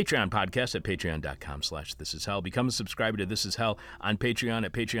Patreon podcast at patreon.com/thisishell. Become a subscriber to This Is Hell on Patreon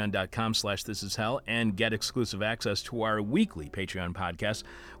at patreon.com/thisishell and get exclusive access to our weekly Patreon podcast,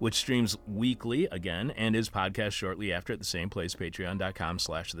 which streams weekly again and is podcast shortly after at the same place,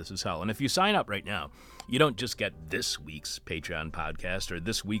 patreon.com/thisishell. And if you sign up right now, you don't just get this week's Patreon podcast or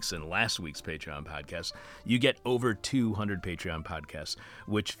this week's and last week's Patreon podcast. You get over 200 Patreon podcasts,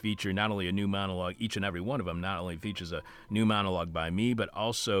 which feature not only a new monologue, each and every one of them not only features a new monologue by me, but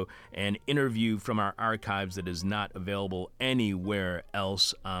also an interview from our archives that is not available anywhere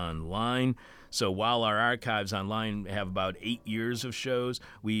else online. So while our archives online have about 8 years of shows,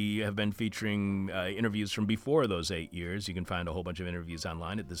 we have been featuring interviews from before those 8 years. You can find a whole bunch of interviews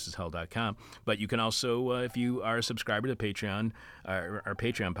online at thisishell.com. But you can also, if you are a subscriber to Patreon, our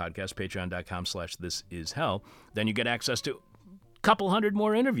Patreon podcast, patreon.com/thisishell, then you get access to couple hundred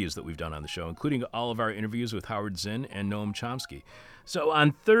more interviews that we've done on the show, including all of our interviews with Howard Zinn and Noam Chomsky. So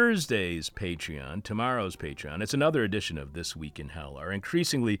on Thursday's Patreon, tomorrow's Patreon, it's another edition of This Week in Hell, our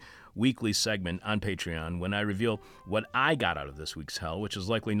increasingly weekly segment on Patreon when I reveal what I got out of this week's hell, which is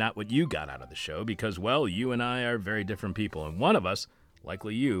likely not what you got out of the show because, well, you and I are very different people, and one of us,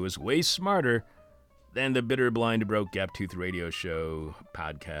 likely you, is way smarter than the bitter, blind, broke, gap-toothed radio show,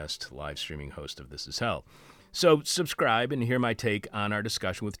 podcast, live streaming host of This Is Hell. So subscribe and hear my take on our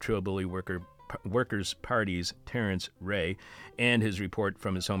discussion with Trillbilly Workers' Party's Terrence Ray and his report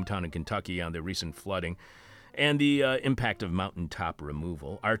from his hometown in Kentucky on the recent flooding and the impact of mountaintop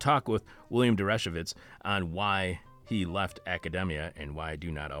removal. Our talk with William Dereshowitz on why he left academia and why I do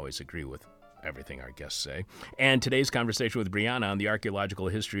not always agree with everything our guests say. And today's conversation with Brianna on the archaeological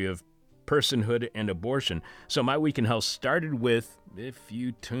history of personhood and abortion. So my week in hell started with, if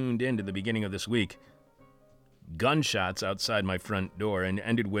you tuned in to the beginning of this week, gunshots outside my front door and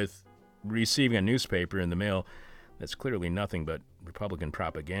ended with receiving a newspaper in the mail that's clearly nothing but Republican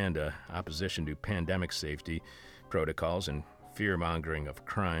propaganda, opposition to pandemic safety protocols, and fear-mongering of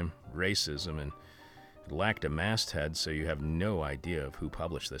crime, racism, and it lacked a masthead, so you have no idea of who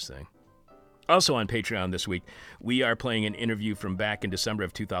published this thing. Also on Patreon this week, we are playing an interview from back in December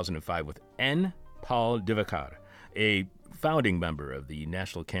of 2005 with N. Paul Divakar, a founding member of the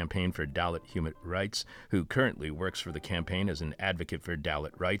National Campaign for Dalit Human Rights, who currently works for the campaign as an advocate for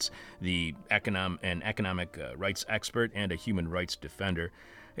Dalit rights, an economic rights expert, and a human rights defender.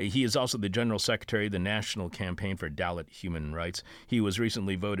 He is also the General Secretary of the National Campaign for Dalit Human Rights. He was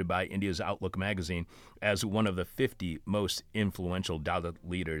recently voted by India's Outlook magazine as one of the 50 most influential Dalit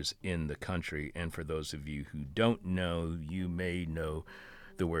leaders in the country. And for those of you who don't know, you may know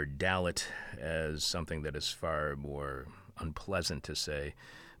the word Dalit as something that is far more unpleasant to say,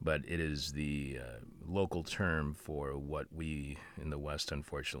 but it is the local term for what we in the West,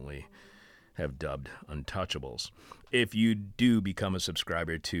 unfortunately, have dubbed untouchables. If you do become a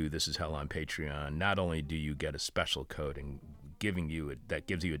subscriber to This Is Hell on Patreon, not only do you get a special code and that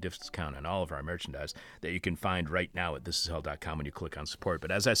gives you a discount on all of our merchandise that you can find right now at thisishell.com when you click on support.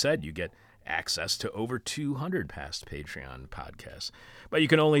 But as I said, you get access to over 200 past Patreon podcasts. But you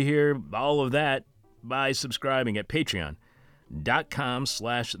can only hear all of that by subscribing at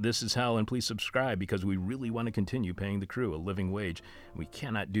patreon.com/thisishell. And please subscribe because we really want to continue paying the crew a living wage. We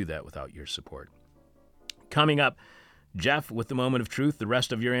cannot do that without your support. Coming up, Jeff with the moment of truth, the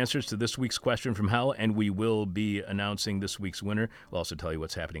rest of your answers to this week's question from hell, and we will be announcing this week's winner. We'll also tell you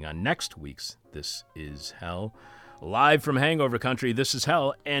what's happening on next week's This Is Hell. Live from Hangover Country, This Is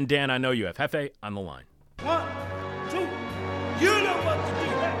Hell, and Dan, I know you have Hefe on the line. 1, 2, you know what to do.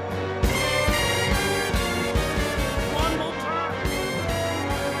 One more time.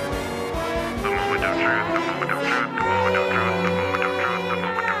 The moment of truth, the moment of truth, the moment of truth, the moment of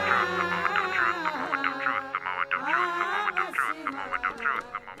truth, the moment of truth, the moment of truth, the moment of truth, the moment of truth, the moment of truth, the moment of truth, the moment of truth, the moment.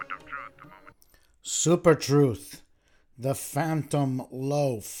 Super Truth, the Phantom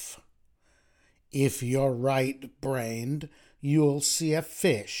Loaf. If you're right-brained, you'll see a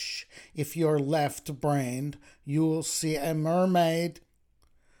fish. If you're left-brained, you'll see a mermaid.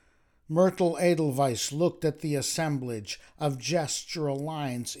 Myrtle Edelweiss looked at the assemblage of gestural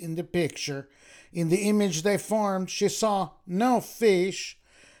lines in the picture. In the image they formed, she saw no fish.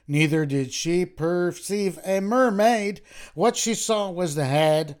 Neither did she perceive a mermaid. What she saw was the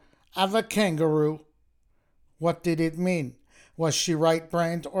head of a kangaroo. What did it mean? Was she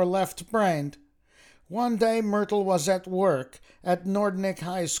right-brained or left-brained? One day Myrtle was at work at Nordnick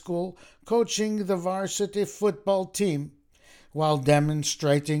High School coaching the varsity football team. While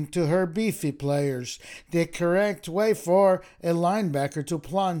demonstrating to her beefy players the correct way for a linebacker to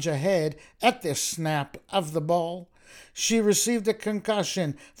plunge ahead at the snap of the ball, she received a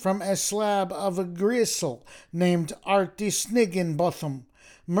concussion from a slab of gristle named Artie Snigginbotham.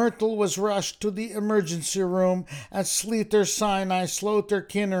 Myrtle was rushed to the emergency room at Sleater Sinai Sloter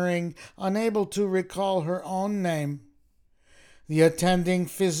Kinnering, unable to recall her own name. The attending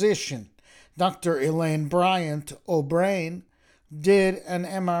physician, Dr. Elaine Bryant O'Brien, did an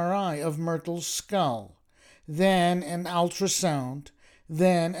MRI of Myrtle's skull, then an ultrasound,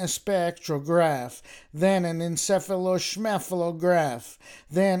 then a spectrograph, then an encephalosmephalograph,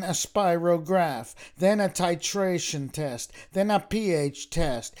 then a spirograph, then a titration test, then a pH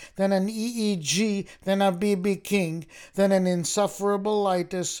test, then an EEG, then a B.B. King, then an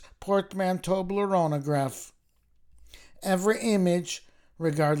encephalolitis portmanteau-blurronograph. Every image,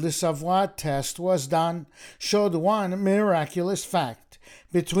 regardless of what test was done, showed one miraculous fact.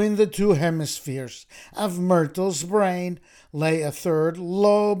 Between the two hemispheres of Myrtle's brain lay a third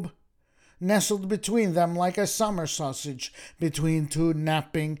lobe, nestled between them like a summer sausage between two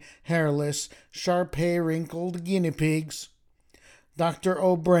napping, hairless, Shar-Pei-wrinkled guinea pigs. Dr.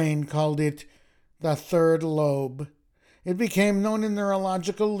 O'Brien called it the third lobe. It became known in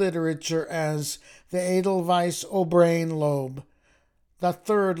neurological literature as the Edelweiss-O'Brien lobe. The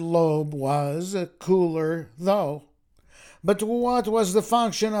third lobe was cooler, though. But what was the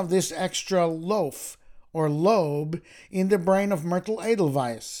function of this extra loaf, or lobe, in the brain of Myrtle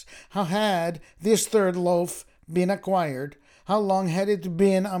Edelweiss? How had this third loaf been acquired? How long had it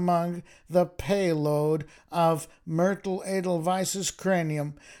been among the payload of Myrtle Edelweiss's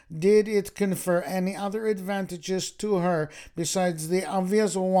cranium? Did it confer any other advantages to her besides the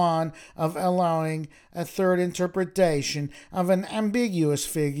obvious one of allowing a third interpretation of an ambiguous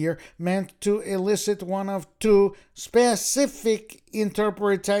figure meant to elicit one of two specific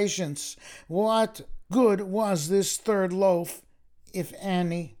interpretations? What good was this third loaf, if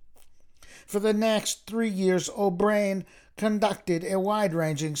any? For the next 3 years, O'Brien conducted a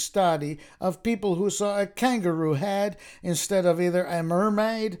wide-ranging study of people who saw a kangaroo head instead of either a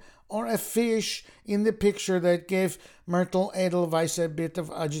mermaid or a fish in the picture that gave Myrtle Edelweiss a bit of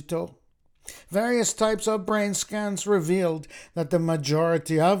agito. Various types of brain scans revealed that the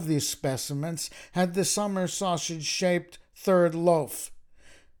majority of these specimens had the summer sausage-shaped third loaf.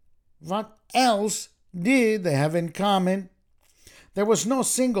 What else did they have in common? There was no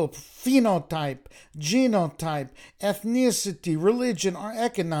single phenotype, genotype, ethnicity, religion, or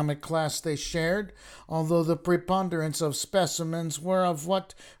economic class they shared, although the preponderance of specimens were of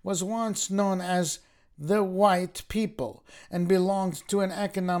what was once known as the white people, and belonged to an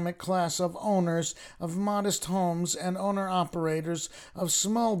economic class of owners of modest homes and owner-operators of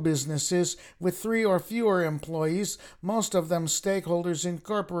small businesses with 3 or fewer employees, most of them stakeholders in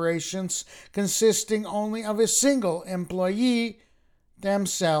corporations consisting only of a single employee,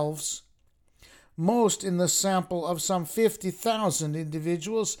 themselves. Most in the sample of some 50,000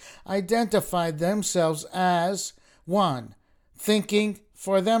 individuals identified themselves as 1. Thinking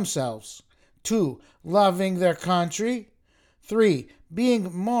for themselves, 2. Loving their country, 3.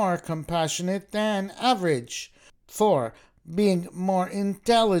 Being more compassionate than average, 4. Being more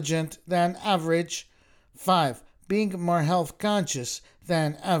intelligent than average, 5. Being more health conscious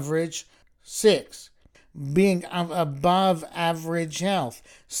than average, 6. Being of above average health,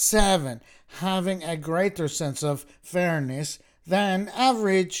 7. Having a greater sense of fairness than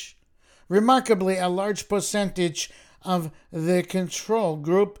average. Remarkably, a large percentage of the control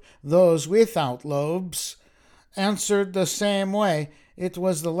group, those without lobes, answered the same way. It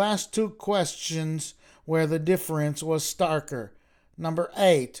was the last two questions where the difference was starker. Number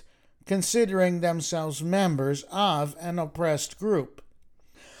 8. Considering themselves members of an oppressed group.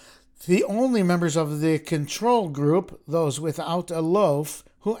 The only members of the control group, those without a loaf,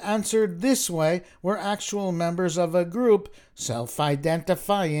 who answered this way were actual members of a group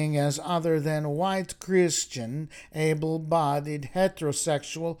self-identifying as other than white Christian, able-bodied,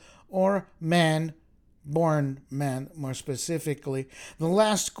 heterosexual, or men, born men more specifically. The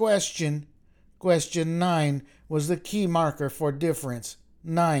last question, question 9, was the key marker for difference.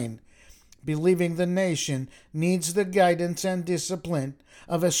 9. Believing the nation needs the guidance and discipline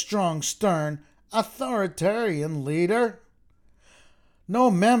of a strong, stern, authoritarian leader. No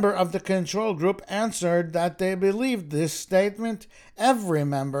member of the control group answered that they believed this statement. Every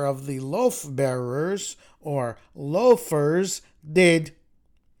member of the loaf bearers, or loafers, did.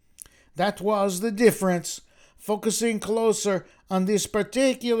 That was the difference. Focusing closer on this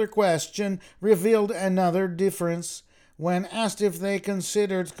particular question revealed another difference. When asked if they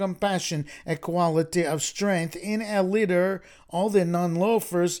considered compassion a quality of strength in a leader, all the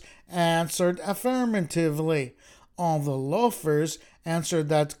non-loafers answered affirmatively. All the loafers answered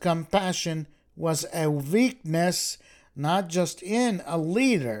that compassion was a weakness, not just in a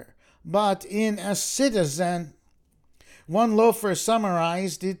leader, but in a citizen. One loafer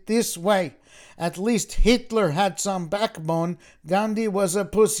summarized it this way: at least Hitler had some backbone, Gandhi was a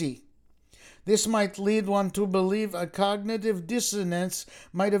pussy. This might lead one to believe a cognitive dissonance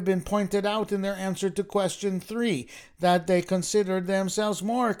might have been pointed out in their answer to question 3, that they considered themselves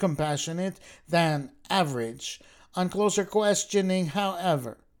more compassionate than average. On closer questioning,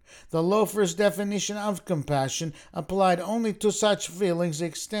 however, the loafer's definition of compassion applied only to such feelings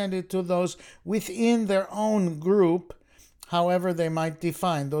extended to those within their own group, however they might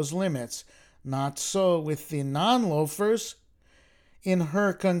define those limits. Not so with the non-loafers. In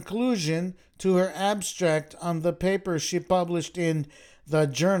her conclusion to her abstract on the paper she published in the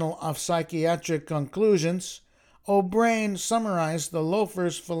Journal of Psychiatric Conclusions, O'Brien summarized the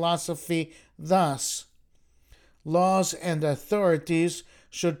loafer's philosophy thus: laws and authorities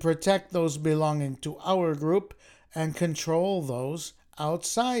should protect those belonging to our group and control those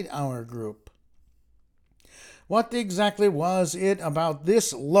outside our group. What exactly was it about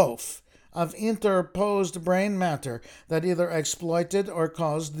this loaf of interposed brain matter that either exploited or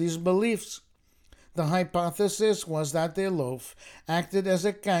caused these beliefs? The hypothesis was that the loaf acted as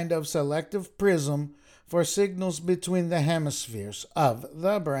a kind of selective prism for signals between the hemispheres of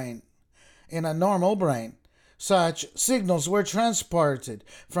the brain. In a normal brain, such signals were transported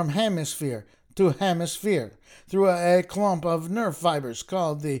from hemisphere to hemisphere through a clump of nerve fibers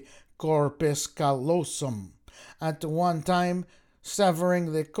called the corpus callosum. At one time,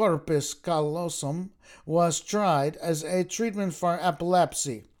 severing the corpus callosum was tried as a treatment for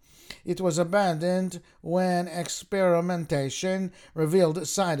epilepsy. It was abandoned when experimentation revealed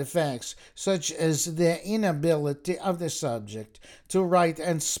side effects, such as the inability of the subject to write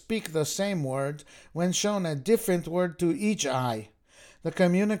and speak the same word when shown a different word to each eye. The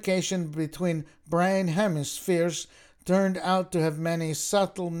communication between brain hemispheres turned out to have many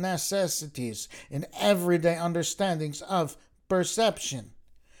subtle necessities in everyday understandings of perception.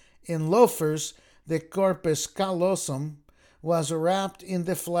 In loafers, the corpus callosum was wrapped in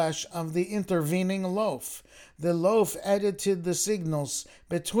the flesh of the intervening loaf. The loaf edited the signals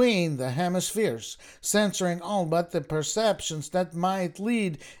between the hemispheres, censoring all but the perceptions that might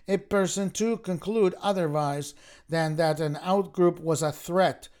lead a person to conclude otherwise than that an outgroup was a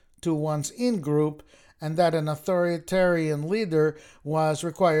threat to one's in-group, and that an authoritarian leader was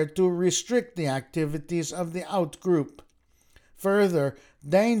required to restrict the activities of the outgroup. Further,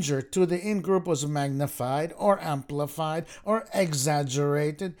 danger to the in-group was magnified or amplified or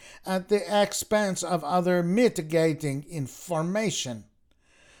exaggerated at the expense of other mitigating information.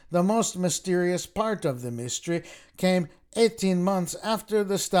 The most mysterious part of the mystery came 18 months after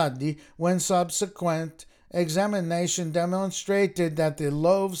the study, when subsequent examination demonstrated that the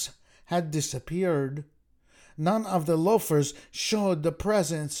loaves had disappeared. None of the loafers showed the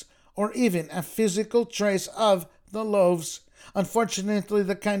presence or even a physical trace of the loaves. Unfortunately,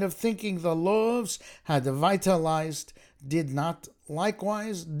 the kind of thinking the loaves had vitalized did not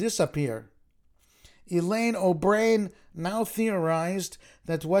likewise disappear. Elaine O'Brien now theorized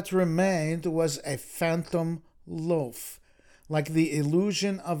that what remained was a phantom loaf, like the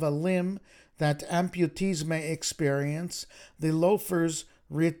illusion of a limb that amputees may experience. The loafers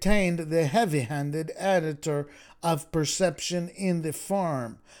retained the heavy-handed editor of perception in the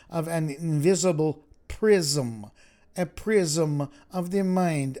form of an invisible prism, a prism of the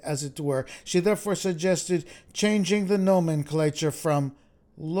mind, as it were. She therefore suggested changing the nomenclature from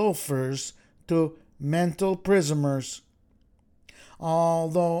loafers to mental prismers.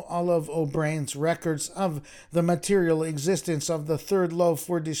 Although all of O'Brien's records of the material existence of the third loaf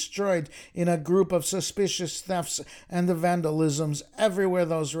were destroyed in a group of suspicious thefts and vandalisms everywhere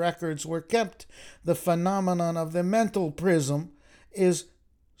those records were kept, the phenomenon of the mental prism is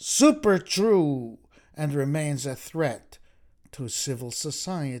super true and remains a threat to civil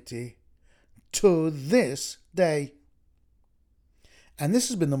society to this day. And this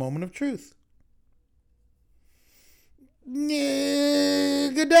has been the moment of truth.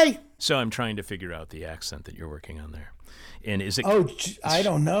 Good day. So I'm trying to figure out the accent that you're working on there. And is it? I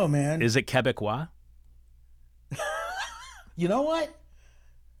don't know, man. Is it Quebecois? You know what?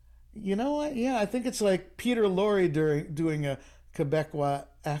 Yeah, I think it's like Peter Lorre doing a Quebecois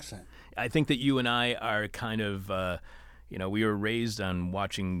accent. I think that you and I are kind of, we were raised on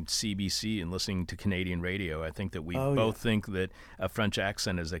watching CBC and listening to Canadian radio. I think that we both think that a French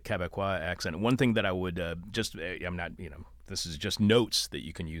accent is a Quebecois accent. One thing that I would I'm not, this is just notes that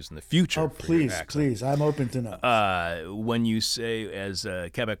you can use in the future. Oh, please, I'm open to notes. When you say, as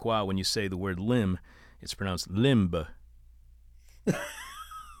Quebecois, when you say the word limb, it's pronounced limbe.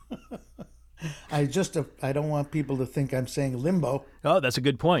 I don't want people to think I'm saying limbo. Oh, that's a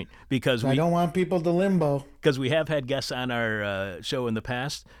good point, because I don't want people to limbo. Because we have had guests on our show in the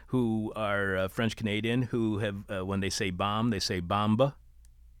past who are French Canadian who have, when they say bomb, they say bomba.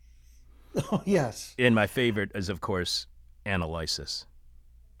 Oh, yes. And my favorite is, of course, analysis.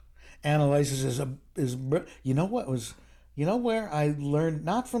 Analysis is where I learned,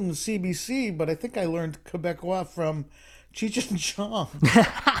 not from the CBC, but I think I learned Quebecois from Cheech and Chong.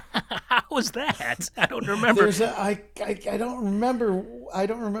 How was that? I don't remember. I don't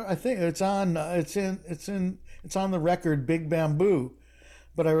remember. I think it's on the record Big Bamboo,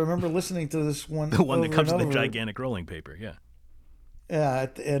 but I remember listening to this one. The one that comes in the gigantic rolling paper, yeah. Yeah,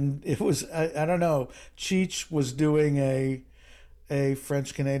 and it was I don't know. Cheech was doing a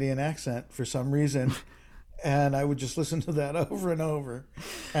French Canadian accent for some reason. And I would just listen to that over and over.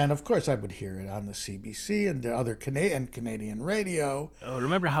 And, of course, I would hear it on the CBC and the other Canadian radio. Oh,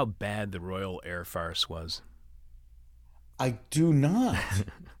 remember how bad the Royal Air Farce was? I do not.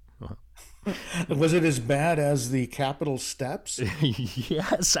 Was it as bad as the Capitol Steps?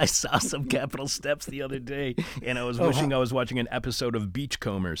 Yes, I saw some Capitol Steps the other day, and I was wishing I was watching an episode of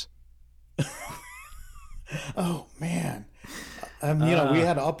Beachcombers. Oh, man. We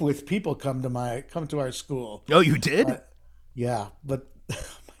had Upwith people come to our school. Oh, you did? Yeah, but oh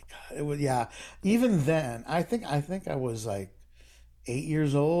my God, it was Even then, I think I was like 8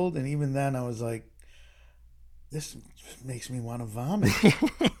 years old, and even then I was like, this makes me want to vomit.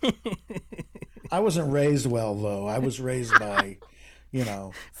 I wasn't raised well, though. I was raised by,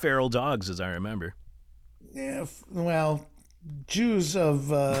 feral dogs, as I remember. Yeah, well, Jews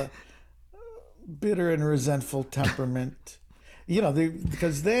of bitter and resentful temperament.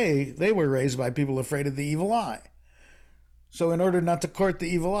 Because they were raised by people afraid of the evil eye. So in order not to court the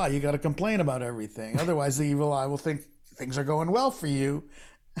evil eye, you got to complain about everything. Otherwise, the evil eye will think things are going well for you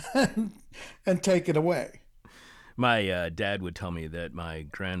and take it away. My dad would tell me that my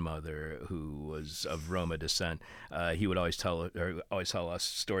grandmother, who was of Roma descent, he would always tell us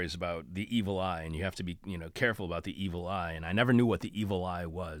stories about the evil eye, and you have to be careful about the evil eye. And I never knew what the evil eye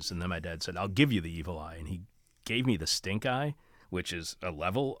was. And then my dad said, "I'll give you the evil eye," and he gave me the stink eye, which is a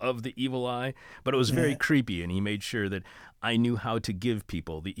level of the evil eye, but it was very creepy, and he made sure that I knew how to give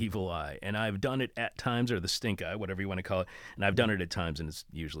people the evil eye. And I've done it at times, or the stink eye, whatever you want to call it, and I've done it at times, and it's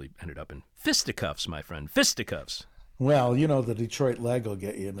usually ended up in fisticuffs, my friend, fisticuffs. Well, the Detroit leg will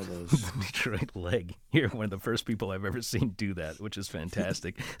get you into those. Detroit leg. You're one of the first people I've ever seen do that, which is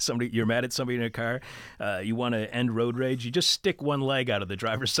fantastic. You're mad at somebody in a car, you want to end road rage, you just stick one leg out of the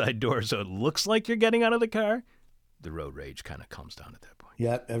driver's side door so it looks like you're getting out of the car. the road rage kind of calms down at that point.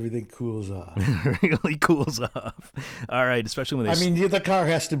 Yep, everything cools off. Really cools off. All right, especially when they... I mean, the car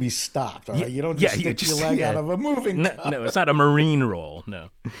has to be stopped, all right? You don't just stick your leg out of a moving car. No, it's not a marine roll, no.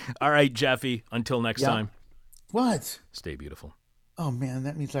 All right, Jeffy, until next time, What? stay beautiful. Oh, man,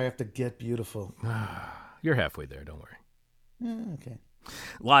 that means I have to get beautiful. You're halfway there, don't worry. Okay.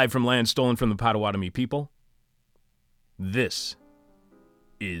 Live from land stolen from the Potawatomi people, this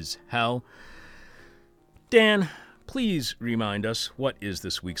is Hell. Dan, please remind us, what is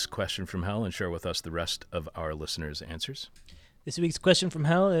this week's question from Hell, and share with us the rest of our listeners' answers. This week's question from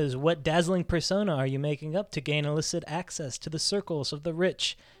Hell is, what dazzling persona are you making up to gain illicit access to the circles of the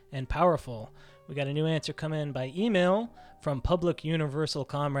rich and powerful? We got a new answer come in by email from Public Universal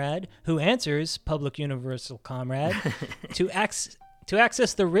Comrade, who answers Public Universal Comrade to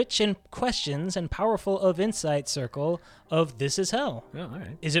access the rich and questions and powerful of insight circle of This Is Hell. Oh, all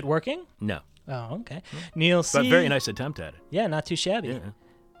right. Is it working? No, Oh, okay. Neil C. but very nice attempt at it. Yeah, not too shabby. Yeah.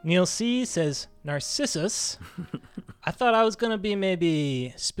 Neil C. says, Narcissus. I thought I was going to be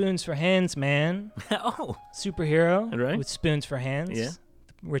maybe Spoons for Hands man. Oh, Superhero Right. with spoons for hands. Yeah.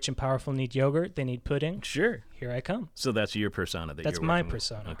 Rich and powerful need yogurt. They need pudding. sure. Here I come. So that's your persona that That's you're my working with.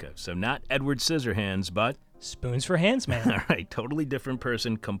 persona. Okay, so not Edward Scissorhands, but... Spoons for Hands man. All right, totally different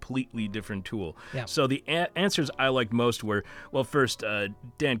person, completely different tool. Yeah. So the answers I liked most were, well, first,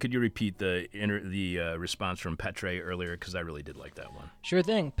 Dan, could you repeat the response from Petre earlier? Because I really did like that one. Sure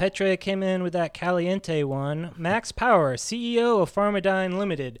thing. Petre came in with that Caliente one. Max Power, CEO of Pharmadyne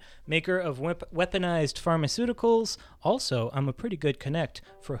Limited, maker of weaponized pharmaceuticals. Also, I'm a pretty good connect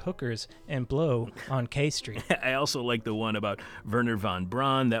for hookers and blow on K Street. I also like the one about Werner von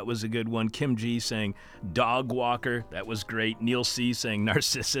Braun. That was a good one. Kim G saying Dog Walker. That was great. Neil C saying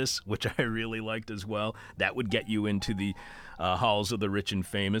Narcissus, which I really liked as well. That would get you into the halls of the rich and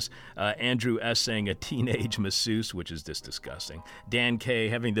famous. Andrew S saying a teenage masseuse, which is just disgusting. Dan K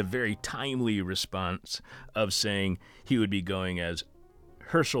having the very timely response of saying he would be going as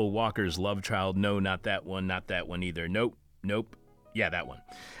Herschel Walker's love child. No, not that one either. Nope. Yeah, that one.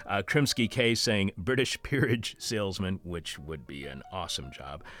 Krimsky K saying British peerage salesman, which would be an awesome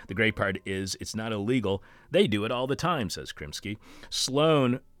job. The great part is it's not illegal. They do it all the time, says Krimsky.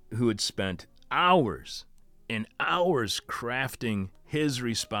 Sloan, who had spent hours and hours crafting his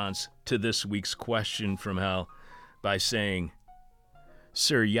response to this week's question from Hell by saying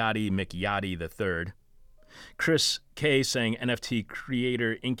Sir Yachty McYachty III. Chris K saying NFT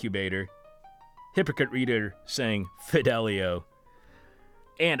creator incubator. Hypocrite Reader saying Fidelio.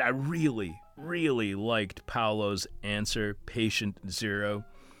 And I really, really liked Paolo's answer, Patient Zero.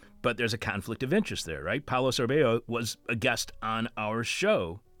 But there's a conflict of interest there, right? Paolo Sorbeo was a guest on our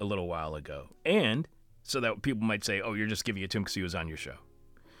show a little while ago. And so that people might say, oh, you're just giving it to him because he was on your show.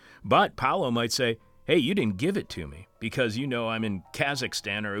 But Paolo might say, hey, you didn't give it to me because you know I'm in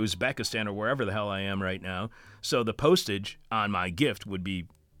Kazakhstan or Uzbekistan or wherever the hell I am right now. So the postage on my gift would be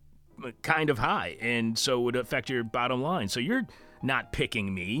kind of high, and so it would affect your bottom line. So you're not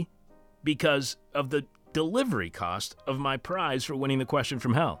picking me because of the delivery cost of my prize for winning the question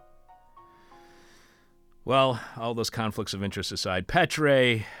from Hell. Well, all those conflicts of interest aside,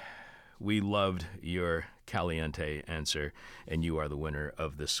 Petre, we loved your Caliente answer, and you are the winner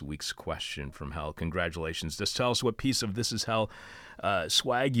of this week's question from Hell. Congratulations. Just tell us what piece of This Is Hell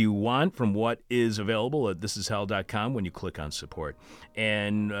swag you want from what is available at thisishell.com when you click on support.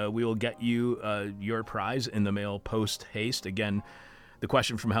 And we will get you your prize in the mail post haste. Again, the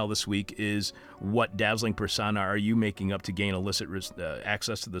question from Hell this week is, what dazzling persona are you making up to gain illicit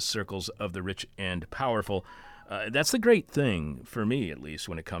access to the circles of the rich and powerful? That's the great thing, for me at least,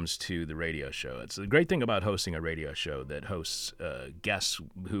 when it comes to the radio show. It's the great thing about hosting a radio show that hosts guests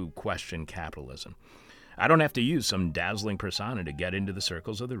who question capitalism. I don't have to use some dazzling persona to get into the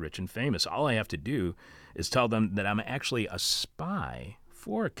circles of the rich and famous. All I have to do is tell them that I'm actually a spy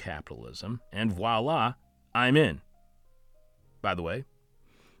for capitalism, and voila, I'm in. By the way,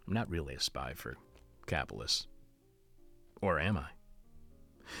 I'm not really a spy for capitalists. Or am I?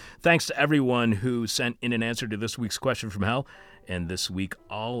 Thanks to everyone who sent in an answer to this week's question from Hell. And this week,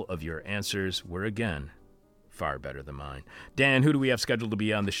 all of your answers were, again, far better than mine. Dan, who do we have scheduled to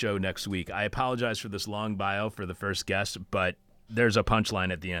be on the show next week? I apologize for this long bio for the first guest, but there's a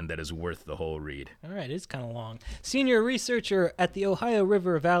punchline at the end that is worth the whole read. All right, it's kind of long. Senior researcher at the Ohio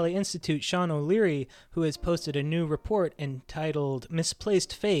River Valley Institute, Sean O'Leary, who has posted a new report entitled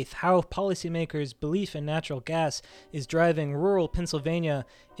Misplaced Faith, How Policymakers' Belief in Natural Gas is Driving Rural Pennsylvania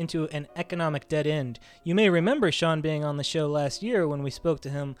into an Economic Dead End. You may remember Sean being on the show last year when we spoke to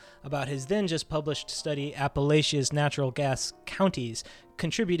him about his then just published study, Appalachia's Natural Gas Counties.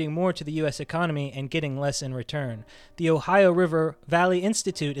 contributing more to the U.S. economy and getting less in return. The Ohio River Valley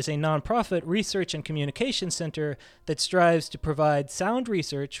Institute is a nonprofit research and communication center that strives to provide sound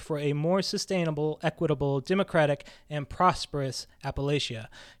research for a more sustainable, equitable, democratic, and prosperous Appalachia.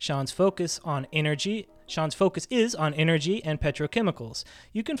 Sean's focus is on energy and petrochemicals.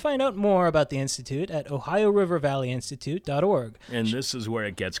 You can find out more about the Institute at OhioRiverValleyInstitute.org. And this is where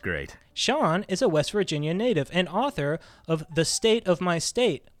it gets great. Sean is a West Virginia native and author of the State of My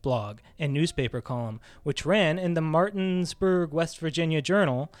State blog and newspaper column, which ran in the Martinsburg, West Virginia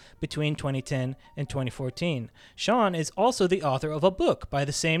Journal between 2010 and 2014. Sean is also the author of a book by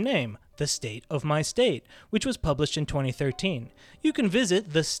the same name, The State of My State, which was published in 2013. You can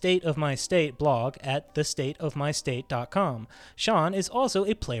visit the State of My State blog at thestateofmystate.com. Sean is also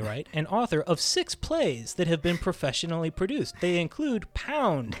a playwright and author of 6 plays that have been professionally produced. They include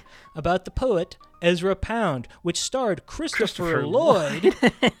Pound, about the poet Ezra Pound, which starred Christopher Lloyd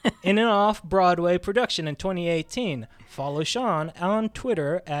in an off-Broadway production in 2018. Follow Sean on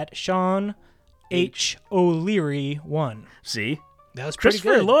Twitter at Sean H. O'Leary1. See? That was pretty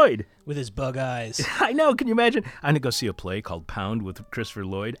Christopher good. Lloyd. With his bug eyes. I know. Can you imagine? I'm going to go see a play called Pound with Christopher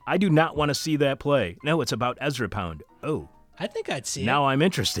Lloyd. I do not want to see that play. No, it's about Ezra Pound. Oh. I think I'd see Now I'm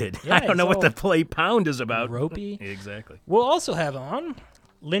interested. Yeah, I don't know it's what the all play Pound is about. ropey. Exactly. We'll also have on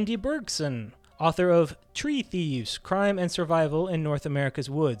Lindy Bergson, author of Tree Thieves, Crime and Survival in North America's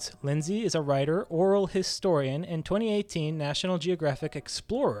Woods. Lindsay is a writer, oral historian, and 2018 National Geographic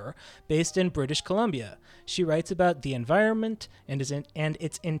Explorer based in British Columbia. She writes about the environment and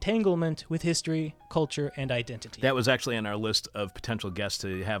its entanglement with history, culture, and identity. That was actually on our list of potential guests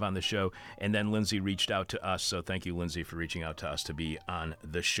to have on the show, and then Lindsay reached out to us, so thank you, Lindsay, for reaching out to us to be on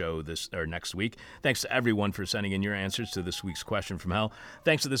the show next week. Thanks to everyone for sending in your answers to this week's Question from Hell.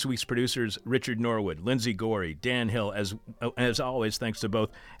 Thanks to this week's producers, Richard Norwood, Lindsay Gorey, Dan Hill. As always, thanks to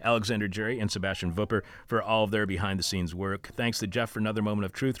both Alexander Jerry and Sebastian Vupper for all of their behind-the-scenes work. Thanks to Jeff for another moment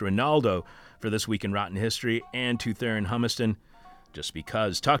of truth, Ronaldo for This Week in Rotten History, and to Theron Humiston, just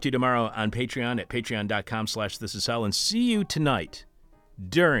because. Talk to you tomorrow on Patreon at patreon.com/thisishell, and see you tonight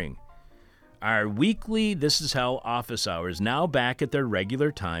during our weekly This Is Hell office hours, now back at their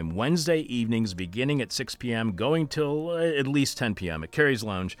regular time, Wednesday evenings beginning at 6 p.m., going till at least 10 p.m. at Carrie's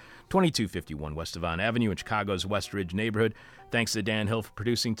Lounge, 2251 West Devon Avenue in Chicago's West Ridge neighborhood. Thanks to Dan Hill for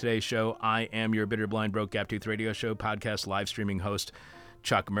producing today's show. I am your bitter, blind, broke, gap-toothed radio show podcast live streaming host,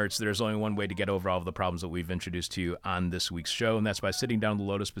 Chuck Mertz. There's only one way to get over all of the problems that we've introduced to you on this week's show, and that's by sitting down in the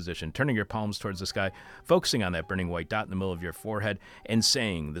lotus position, turning your palms towards the sky, focusing on that burning white dot in the middle of your forehead, and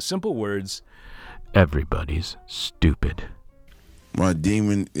saying the simple words, everybody's stupid. My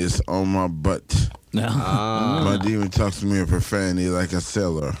demon is on my butt. My demon talks to me in profanity like a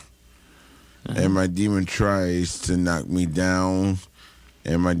sailor. And my demon tries to knock me down.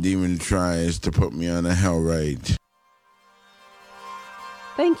 And my demon tries to put me on a hell ride.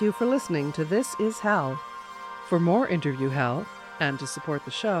 Thank you for listening to This Is Hell. For more Interview Hell and to support the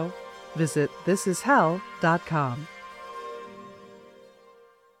show, visit thisishell.com.